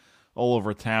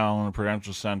over town, the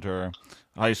Prudential Center,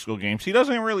 high school games. He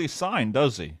doesn't really sign,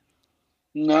 does he?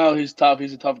 No, he's tough.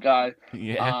 He's a tough guy.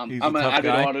 Yeah, he's a I'm an tough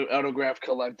avid guy. autograph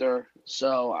collector,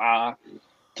 so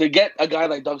to get a guy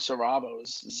like Doug Sarabo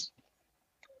is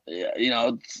yeah,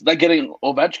 it's like getting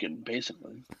Ovechkin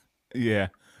basically. Yeah.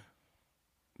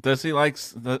 Is he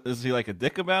like a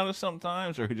dick about it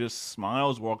sometimes, or he just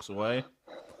smiles, walks away?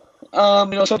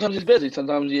 Sometimes he's busy.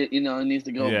 Sometimes he needs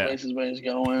to go Yeah, places where he's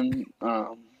going.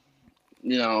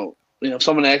 If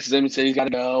someone asks him, he says he's got to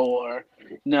go, or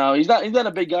no, he's not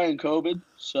a big guy in COVID.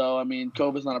 So I mean,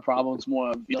 COVID's not a problem. It's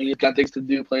more of he's got things to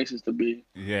do, places to be.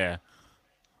 yeah.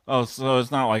 Oh, so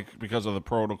it's not like because of the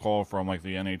protocol from like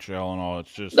the NHL and all.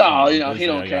 It's just No, I'm he busy.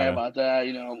 don't I care gotta. about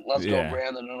that. Let's go Yeah,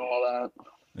 Brandon and all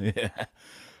that. yeah.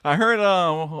 I heard.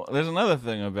 There's another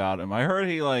thing about him. I heard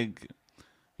he likes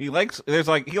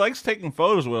taking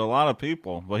photos with a lot of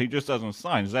people, but he just doesn't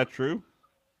sign. Is that true?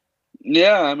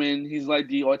 Yeah, I mean, he's like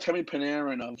the Artemi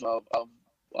Panarin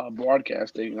of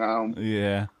broadcasting.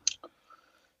 Yeah.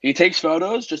 He takes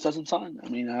photos, just doesn't sign. I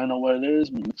mean, I don't know what it is.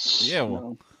 But Yeah.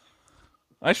 Well,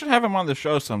 I should have him on the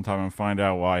show sometime and find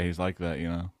out why he's like that.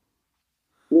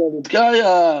 Yeah, this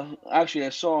guy, actually, I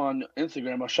saw on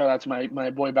Instagram. A shout out to my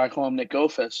boy back home, Nick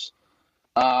Goffus.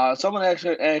 Someone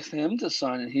actually asked him to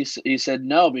sign, and he said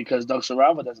no because Doug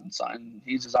Sarava doesn't sign.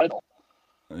 He's his idol.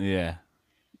 Yeah.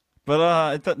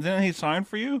 But didn't he sign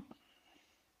for you,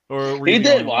 or were you He the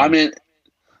did. only Well, I one? mean,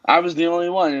 I was the only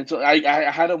one. And so I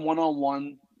had him one on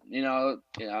one. He Yeah.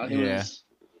 was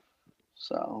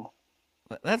so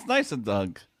That's nice of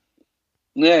Doug.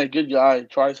 yeah, good guy.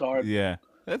 Tries hard. Yeah.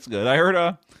 That's good. I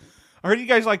heard you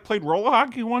guys like played roller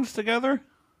hockey once together.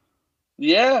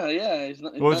 Yeah, yeah. He's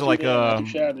What was not it too like bad, not too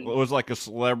what shabby. was it, like a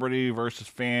celebrity versus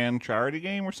fan charity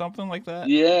game or something like that?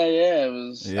 Yeah, yeah. It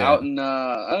was Yeah. out in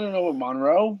I don't know what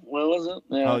Monroe. Where was it?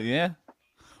 Oh Yeah, yeah.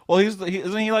 Well, isn't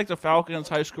he like the Falcons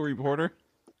high school reporter?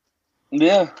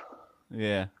 yeah.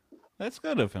 Yeah. That's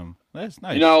good of him. That's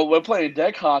nice. We're playing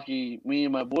deck hockey. Me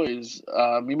and my boys.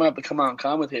 We might have to come out and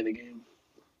commentate the game.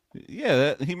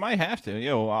 Yeah, he might have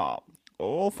to.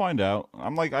 We'll find out.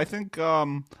 I think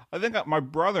my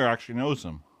brother actually knows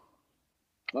him.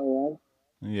 Oh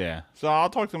Yeah, so I'll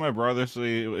talk to my brother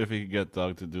see if he can get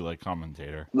Doug to do like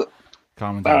commentator, yeah,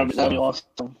 commentator that'd be stuff.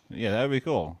 awesome. Yeah, that'd be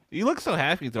cool. You look so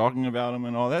happy talking about him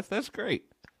and all. That's great.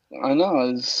 I know.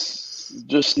 It's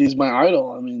just he's my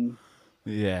idol. I mean,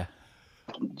 Yeah.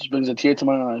 just brings a tear to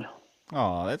my eye.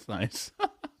 Oh, that's nice.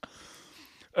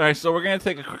 All right, so we're gonna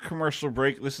take a quick commercial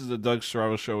break. This is the Doug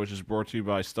Serravo Show, which is brought to you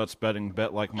by Stutz Betting,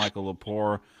 bet like Michael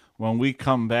Lepore. When we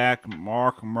come back,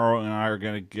 Mark, Merrell, and I are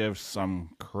gonna give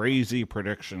some crazy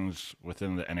predictions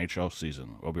within the NHL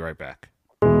season. We'll be right back.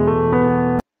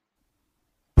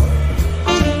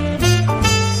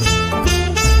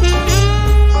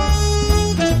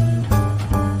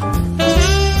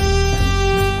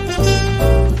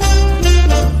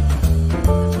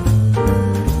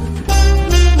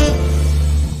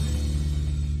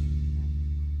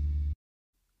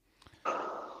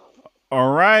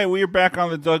 All right, we are back on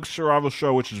the Doug Serravo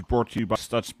Show, which is brought to you by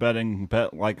Stutz Betting,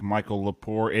 bet like Michael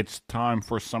Lepore. It's time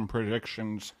for some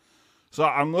predictions. So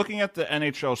I'm looking at the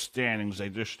NHL standings. They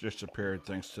just disappeared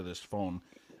thanks to this phone.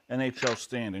 NHL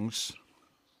standings.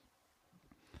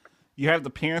 You have the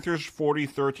Panthers 40,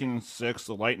 13, and 6,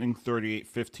 the Lightning 38,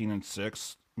 15, and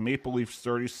 6, Maple Leafs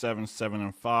 37, 7,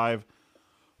 and 5,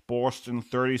 Boston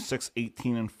 36,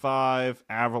 18, and 5,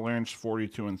 Avalanche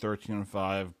 42 and 13 and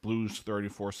 5, Blues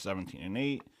 34, 17, and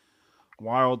 8,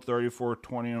 Wild 34,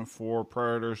 20 and 4,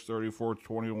 Predators 34,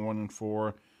 21 and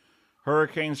 4,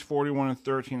 Hurricanes 41 and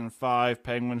 13 and 5,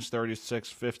 Penguins 36,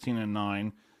 15 and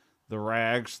 9, the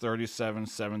Rags 37,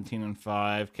 17 and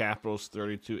 5, Capitals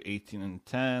 32, 18 and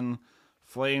 10,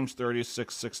 Flames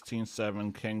 36, 16,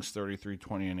 7, Kings 33,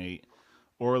 20 and 8,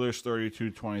 Oilers 32,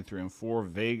 23 and 4,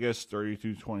 Vegas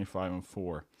 32, 25 and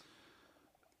 4.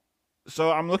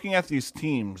 So I'm looking at these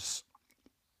teams.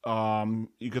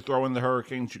 You could throw in the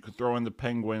Hurricanes, you could throw in the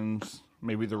Penguins,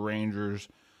 maybe the Rangers,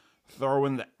 throw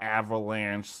in the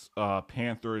Avalanche,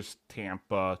 Panthers,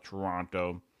 Tampa,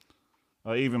 Toronto,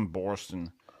 even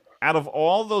Boston. Out of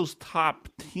all those top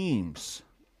teams,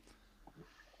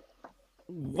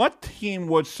 what team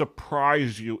would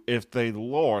surprise you if they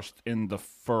lost in the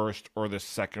first or the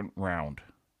second round?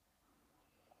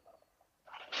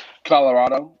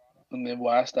 Colorado in the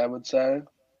West, I would say,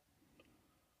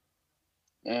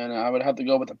 and I would have to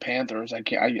go with the Panthers. I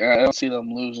can't. I don't see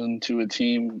them losing to a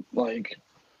team like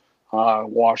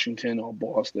Washington or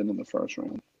Boston in the first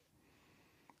round.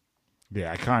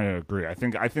 Yeah, I kind of agree. I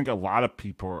think a lot of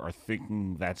people are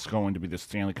thinking that's going to be the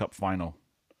Stanley Cup final.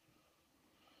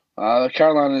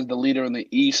 Carolina is the leader in the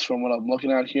East from what I'm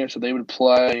looking at here, so they would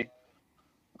play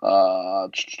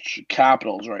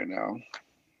Capitals right now.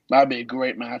 That'd be a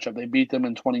great matchup. They beat them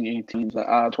in 2019. So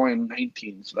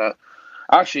that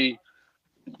actually,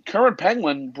 current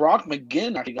Penguin Brock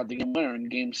McGinn actually got the game winner in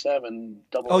Game 7,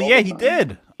 double Oh yeah, he overtime.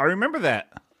 did. I remember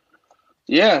that.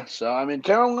 Yeah, so I mean,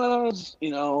 Carolina's,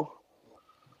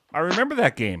 I remember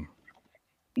that game.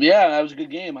 yeah, that was a good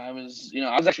game. I was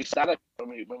actually ecstatic when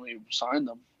we signed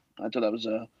them. I thought that was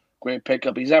a great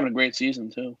pickup. He's having a great season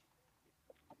too.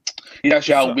 He's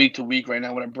actually out So, week to week right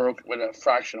now with a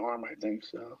fractured arm, I think.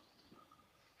 So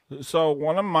so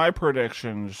one of my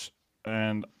predictions,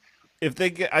 and if they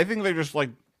get, I think they're just like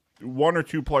one or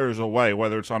two players away,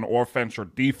 whether it's on offense or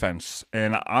defense.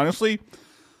 And honestly,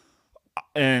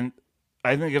 and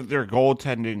I think if their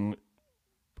goaltending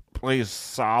plays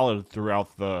solid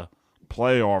throughout the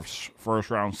playoffs, first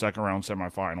round, second round,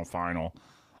 semifinal, final,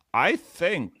 I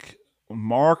think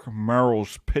Mark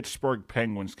Merrill's Pittsburgh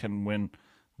Penguins can win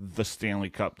the Stanley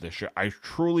Cup this year. I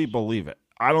truly believe it.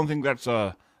 I don't think that's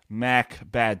a Mac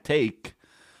bad take.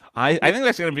 I think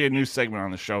that's going to be a new segment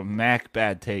on the show, Mac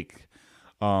bad take.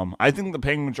 I think the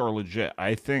Penguins are legit.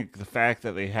 I think the fact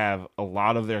that they have a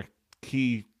lot of their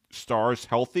key stars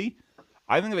healthy,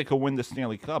 I think they could win the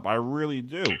Stanley Cup. I really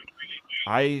do.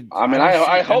 I I mean, don't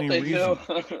I see hope any they do.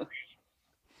 reason.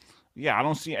 Yeah, I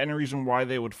don't see any reason why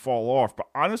they would fall off. But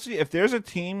honestly, if there's a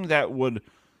team that would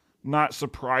not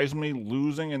surprise me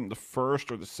losing in the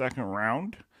first or the second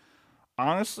round,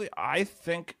 honestly, I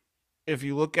think if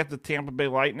you look at the Tampa Bay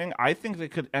Lightning, I think they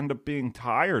could end up being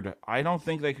tired. I don't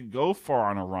think they could go far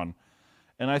on a run.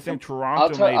 And I think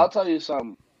Toronto I'll may. tell you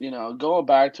something. Going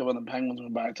back to when the Penguins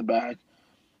went back to back,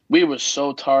 we were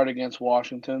so tired against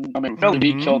Washington. I mean, Philly,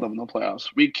 we Mm-hmm. killed them in the playoffs.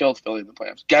 We killed Philly in the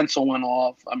playoffs. Gensel went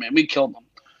off. I mean, we killed them.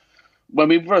 When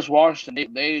we first watched them,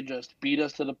 they just beat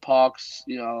us to the pucks.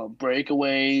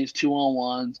 Breakaways,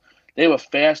 2-on-1s. They were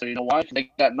faster. You know why? 'Cause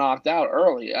they got knocked out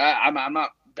early. I'm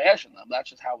not bashing them. That's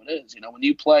just how it is. When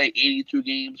you play 82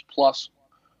 games plus,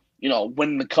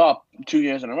 winning the cup 2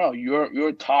 years in a row,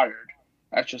 you're tired.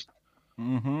 That's just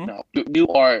Mm-hmm.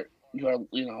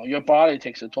 your body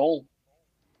takes a toll.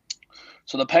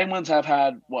 So the Penguins have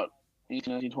had what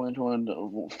 18, 19, 20,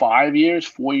 20, 5 years,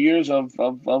 4 years of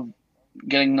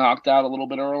getting knocked out a little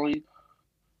bit early.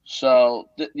 So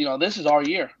this is our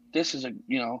year. This is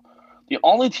the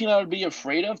only team I would be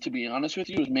afraid of, to be honest with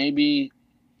you, is maybe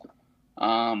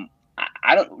I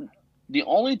don't. The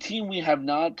only team we have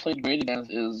not played great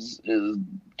against is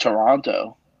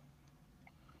Toronto.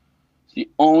 The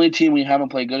only team we haven't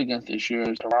played good against this year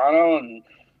is Toronto, and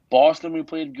Boston we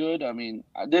played good. I mean,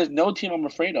 there's no team I'm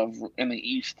afraid of in the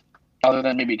East other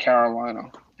than maybe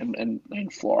Carolina and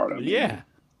Florida, Yeah. maybe.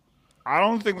 I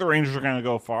don't think the Rangers are going to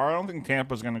go far. I don't think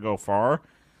Tampa's going to go far.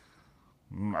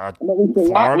 Well, we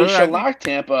Florida, I think. shellacked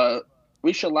Tampa.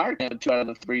 We shellacked Tampa 2 out of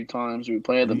the 3 times we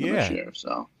played them this Yeah. year.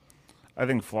 So I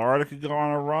think Florida could go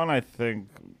on a run. I think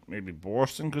maybe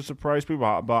Boston could surprise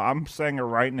people. But I'm saying it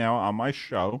right now on my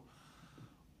show.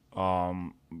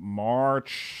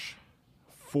 March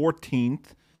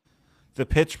 14th, the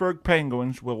Pittsburgh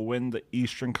Penguins will win the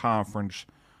Eastern Conference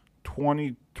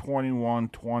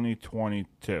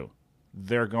 2021-2022.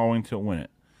 They're going to win it.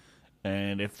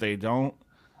 And if they don't,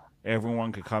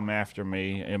 everyone could come after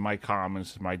me in my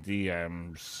comments, my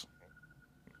DMs,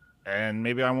 and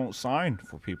maybe I won't sign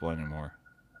for people anymore.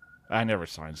 I never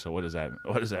signed, so what does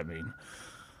that mean?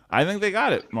 I think they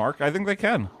got it, Mark. I think they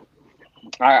can.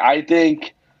 I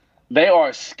think they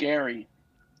are scary.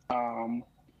 If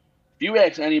you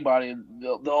ask anybody,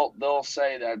 they'll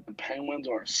say that the Penguins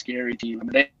are a scary team. I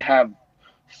mean, they have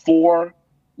 4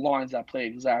 lines that play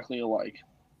exactly alike.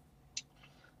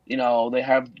 They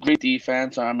have great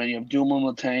defense. I mean, you have Dumoulin,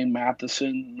 Letang,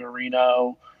 Matheson,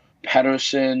 Marino,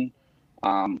 Pedersen,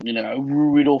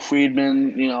 Riedel,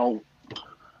 Friedman.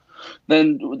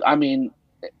 Then I mean,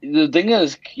 the thing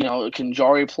is, can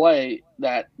Jari play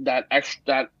that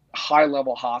high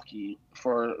level hockey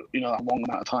for a long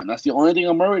amount of time? That's the only thing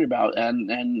I'm worried about. And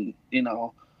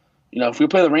if we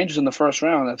play the Rangers in the first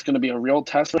round, that's going to be a real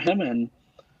test for him. And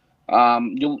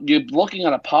you're looking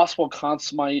at a possible Conn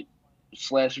Smythe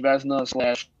slash Vesna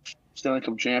slash Stanley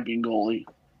Cup champion goalie.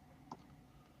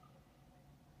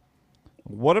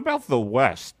 What about the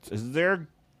West? Is there a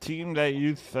team that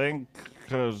you think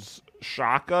could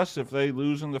shock us if they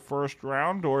lose in the first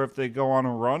round or if they go on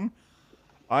a run?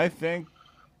 I think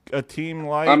a team I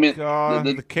like mean,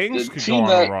 the the Kings could go team on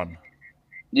a that run.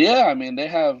 yeah, I mean they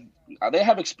have They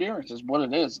have experience, is what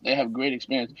it is. They have great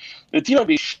experience. The team would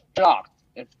be shocked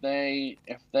if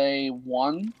they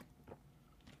won.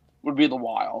 Would be the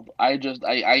Wild.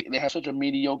 They have such a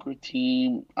mediocre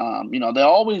team. They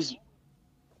always,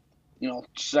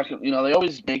 second. They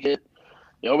always make it.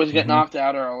 They always get Mm-hmm. knocked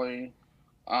out early.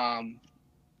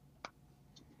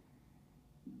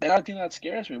 They're not a team that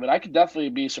scares me, but I could definitely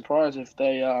be surprised if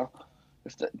they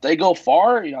go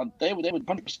far. They would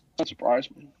 100% surprise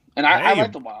me. And I Hey,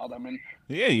 like the Wild. I mean,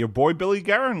 yeah, your boy Billy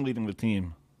Guerin leading the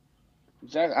team.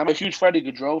 exactly. I'm a huge Freddie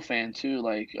Gaudreau fan too.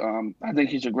 I think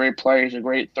he's a great player. He's a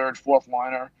great third, fourth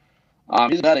liner.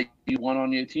 He's a guy that you want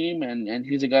on your team, and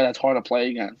he's a guy that's hard to play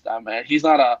against. I mean,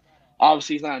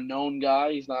 obviously he's not a known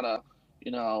guy. He's not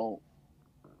you know,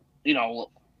 you know,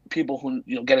 people who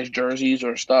get his jerseys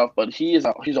or stuff. But he's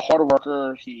a hard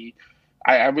worker.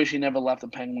 I wish he never left the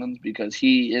Penguins because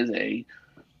he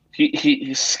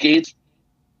skates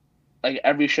like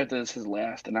every shift is his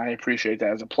last, and I appreciate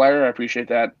that as a player. I appreciate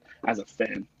that as a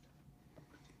fan.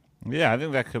 Yeah, I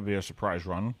think that could be a surprise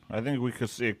run. I think we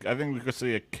could see. I think we could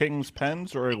see a Kings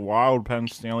Pens or a Wild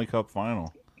Pens Stanley Cup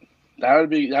final. That would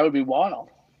be wild.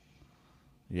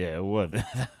 Yeah, it would.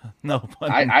 No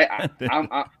pun I I I- intended. I'm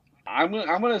I,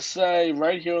 I'm gonna say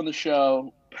right here on the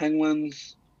show,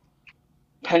 Penguins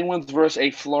versus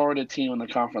a Florida team in the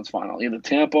conference final, either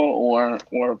Tampa or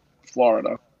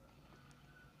Florida,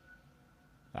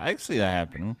 I see that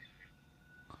happening.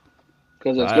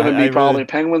 because I, it's gonna I be really, probably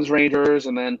Penguins Rangers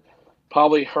and then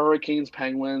probably Hurricanes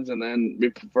Penguins and then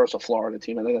versus a Florida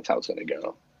team. I think that's how it's gonna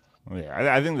go.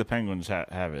 yeah, I think the Penguins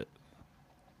have it.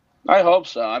 I hope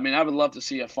so. I mean, I would love to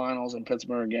see a finals in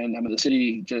Pittsburgh again. I mean, the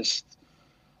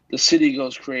city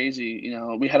goes crazy.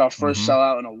 We had our first Mm-hmm.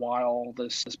 sellout in a while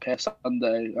this past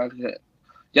Sunday.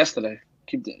 Yesterday.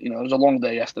 It was a long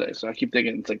day yesterday, so I keep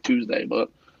thinking it's like Tuesday, but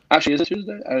actually, is it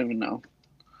Tuesday? I don't even know,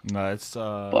 No, but it's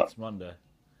Monday.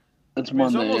 it's I mean,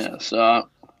 it's Monday. almost Yeah, so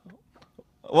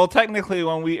well, technically,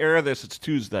 when we air this, it's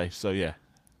Tuesday. So yeah.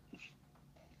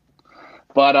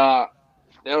 but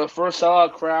it was first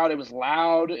sellout crowd. It was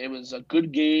loud. It was a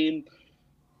good game.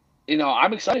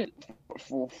 I'm excited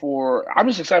for. I'm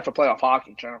just excited for playoff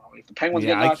hockey generally. If the Penguins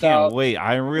Yeah, get I knocked can't out, wait.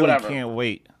 I really whatever. can't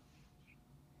wait.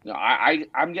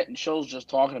 I'm getting chills just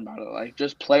talking about it. Like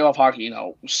just playoff hockey,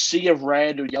 sea of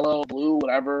red or yellow, blue,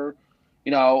 whatever.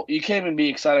 You can't even be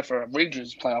excited for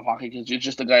Rangers playoff hockey because you're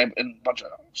just a guy in a bunch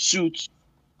of suits.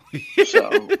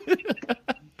 So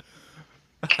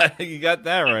You got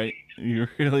that right. You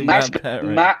really Max, got that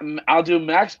right. Ma, I'll do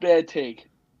Max bad take.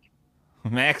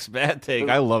 Max bad take.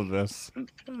 The, I love this.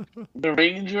 the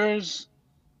Rangers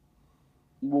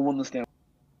will win the Stanley.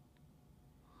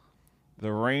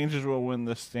 The Rangers will win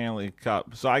the Stanley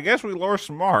Cup. So I guess we lost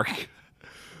Mark.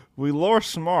 We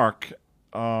lost Mark.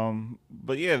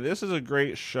 But yeah, this is a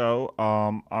great show.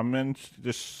 I'm in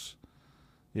this.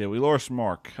 Yeah, we lost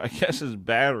Mark. I guess his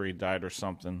battery died or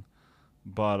something.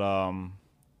 But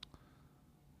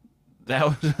that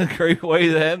was a great way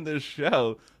to end this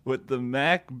show with the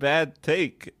Mac bad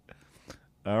take.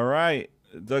 All right,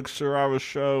 Doug Serrava's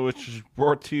show, which is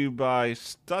brought to you by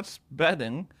Stutz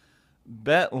Betting.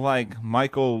 Bet like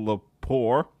Michael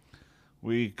Lepore.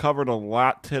 We covered a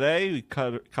lot today. We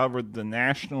covered the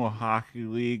National Hockey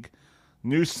League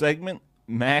new segment,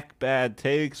 Mac Bad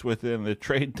Takes, within the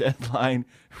trade deadline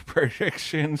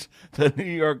predictions. The New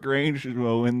York Rangers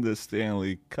will win the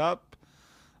Stanley Cup.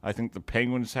 I think the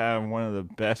Penguins have one of the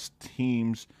best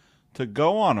teams to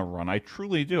go on a run. I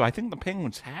truly do. I think the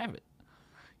Penguins have it.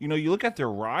 You look at their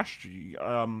roster.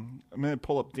 I'm going to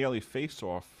pull up Daily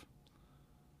Faceoff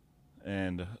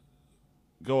and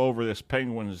go over this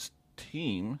Penguins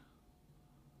team.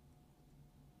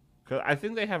 Because I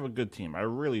think they have a good team. I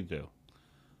really do.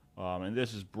 And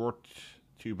this is brought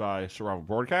to you by Serravo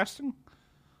Broadcasting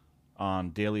on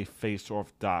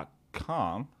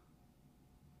dailyfaceoff.com.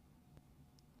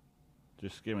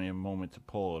 Just give me a moment to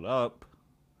pull it up.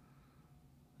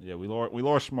 Yeah, we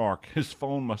lost Mark. His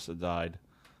phone must have died.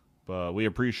 But we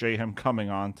appreciate him coming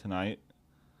on tonight.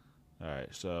 All right,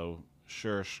 so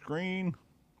share screen.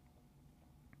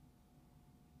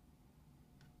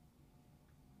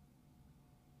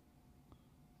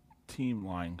 Team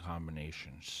line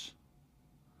combinations.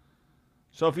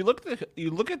 So if you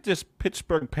look at this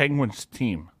Pittsburgh Penguins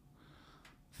team,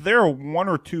 they're one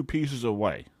or two pieces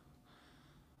away.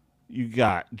 You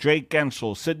got Jake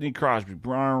Gensel, Sidney Crosby,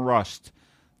 Brian Rust,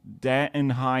 Dan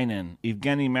Heinen,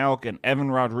 Evgeny Malkin,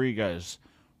 Evan Rodriguez,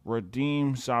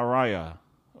 Radim Saraya,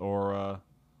 Sarhona,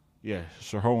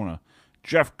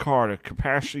 Jeff Carter,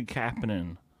 Capacity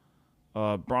Kapanen,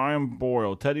 Brian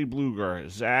Boyle, Teddy Bluger,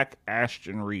 Zach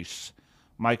Ashton Reese,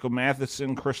 Michael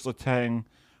Matheson, Chris Letang,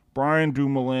 Brian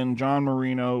Dumoulin, John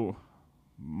Marino,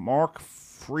 Mark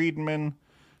Friedman,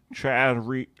 Chad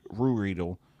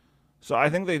Ruhriedel. So I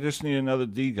think they just need another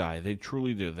D guy. They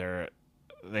truly do.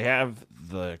 They have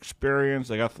the experience.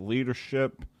 They got the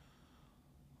leadership.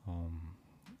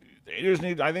 They just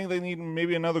need. I think they need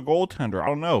maybe another goaltender. I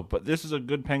don't know, but this is a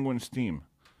good Penguins team.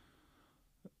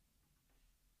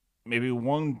 Maybe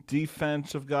one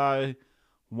defensive guy,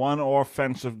 one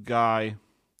offensive guy.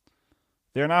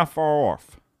 They're not far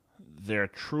off. They're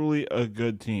truly a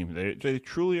good team. They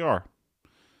truly are.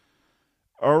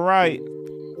 All right.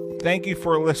 Thank you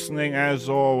for listening, as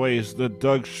always, the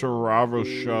Doug Saravo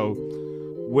Show,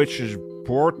 which is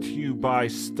brought to you by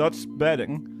Stutz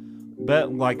Betting.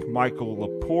 Bet like Michael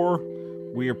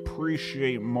Lepore. We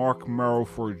appreciate Mark Merrell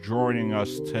for joining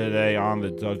us today on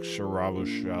the Doug Saravo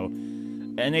Show.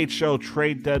 NHL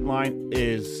trade deadline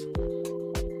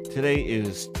today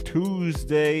is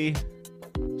Tuesday,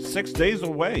 6 days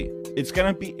away. It's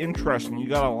going to be interesting. You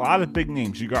got a lot of big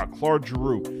names. You got Claude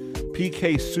Giroux,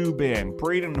 PK Subban,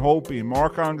 Braden Holtby,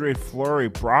 Marc-Andre Fleury,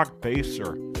 Brock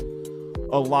Baser.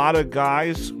 A lot of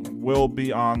guys will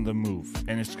be on the move,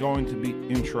 and it's going to be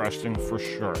interesting for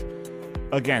sure.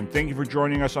 Again, thank you for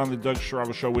joining us on the Doug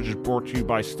Saravo Show, which is brought to you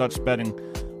by Stutz Betting.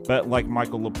 Bet like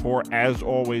Michael Lepore. As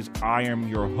always, I am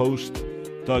your host,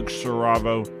 Doug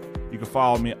Saravo. You can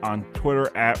follow me on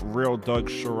Twitter at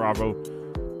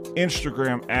RealDougSaravo,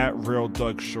 Instagram at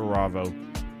RealDougSaravo,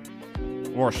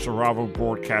 or Saravo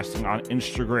Broadcasting on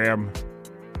Instagram,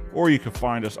 or you can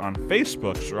find us on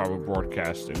Facebook, Saravo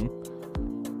Broadcasting,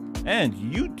 and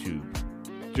YouTube.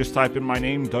 Just type in my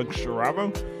name, Doug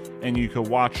Saravo, and you can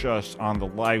watch us on the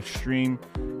live stream,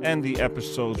 and the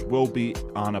episodes will be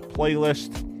on a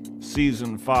playlist.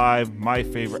 Season 5, my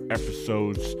favorite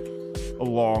episodes,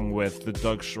 along with the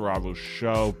Doug Saravo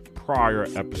Show, prior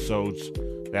episodes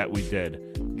that we did.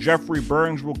 Jeffrey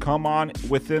Burns will come on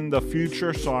within the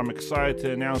future, so I'm excited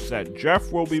to announce that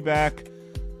Jeff will be back.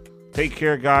 Take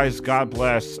care, guys. God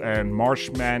bless. And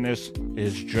March Madness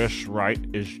is just right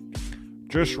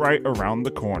around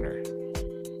the corner.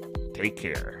 Take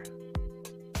care.